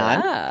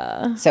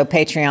Patreon. So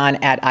Patreon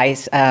at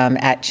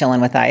Chillin'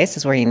 with Ice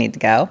is where you need to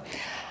go.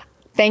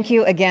 Thank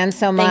you again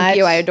so much. Thank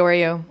you. I adore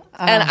you.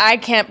 And I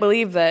can't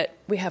believe that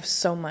we have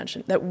so much.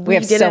 That We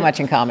have so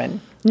much in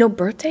common. No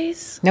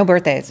birthdays? No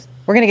birthdays.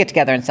 We're going to get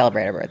together and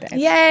celebrate our birthdays.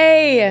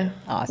 Yay.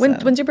 Awesome.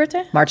 When's your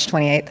birthday? March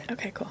 28th.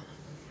 Okay, cool.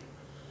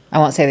 I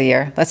won't say the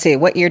year. Let's see.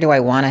 What year do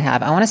I want to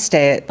have? I want to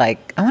stay at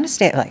like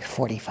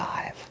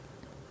 45.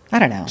 I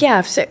don't know.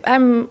 Yeah,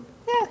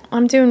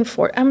 I'm doing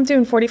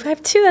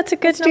 45 too. That's a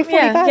good Do number.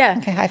 45? Yeah.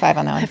 Okay, high five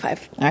on that one. High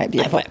five. All right,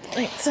 beautiful.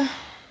 Thanks.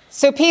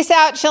 So peace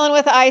out, Chillin'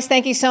 with Ice.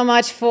 Thank you so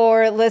much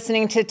for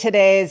listening to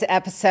today's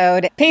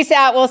episode. Peace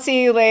out. We'll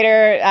see you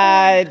later.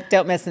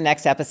 Don't miss the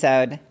next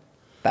episode.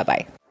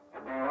 Bye-bye.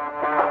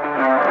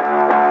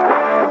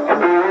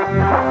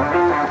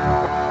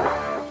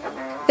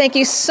 Thank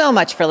you so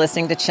much for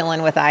listening to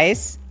Chillin' with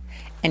Ice.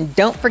 And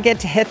don't forget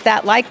to hit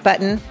that like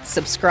button,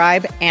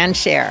 subscribe, and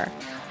share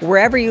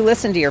wherever you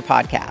listen to your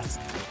podcasts.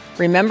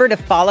 Remember to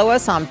follow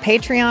us on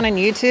Patreon and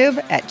YouTube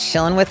at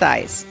Chillin' with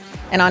Ice.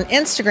 And on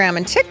Instagram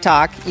and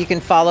TikTok, you can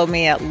follow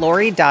me at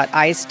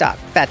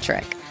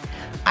lori.ice.fetrick.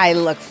 I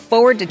look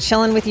forward to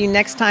chilling with you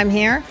next time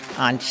here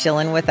on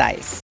Chillin' with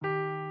Ice.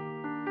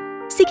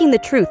 Seeking the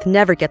truth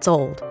never gets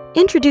old.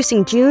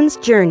 Introducing June's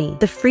Journey,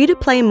 the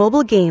free-to-play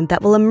mobile game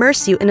that will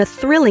immerse you in a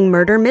thrilling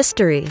murder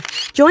mystery.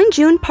 Join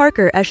June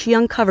Parker as she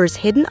uncovers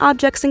hidden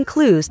objects and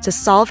clues to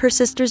solve her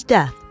sister's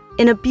death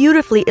in a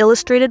beautifully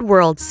illustrated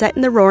world set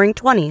in the Roaring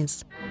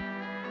 '20s.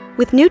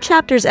 With new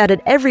chapters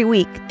added every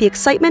week, the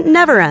excitement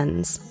never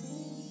ends.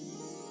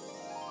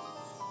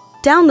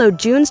 Download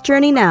June's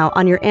Journey now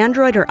on your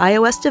Android or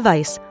iOS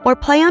device, or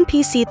play on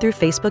PC through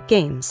Facebook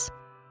Games.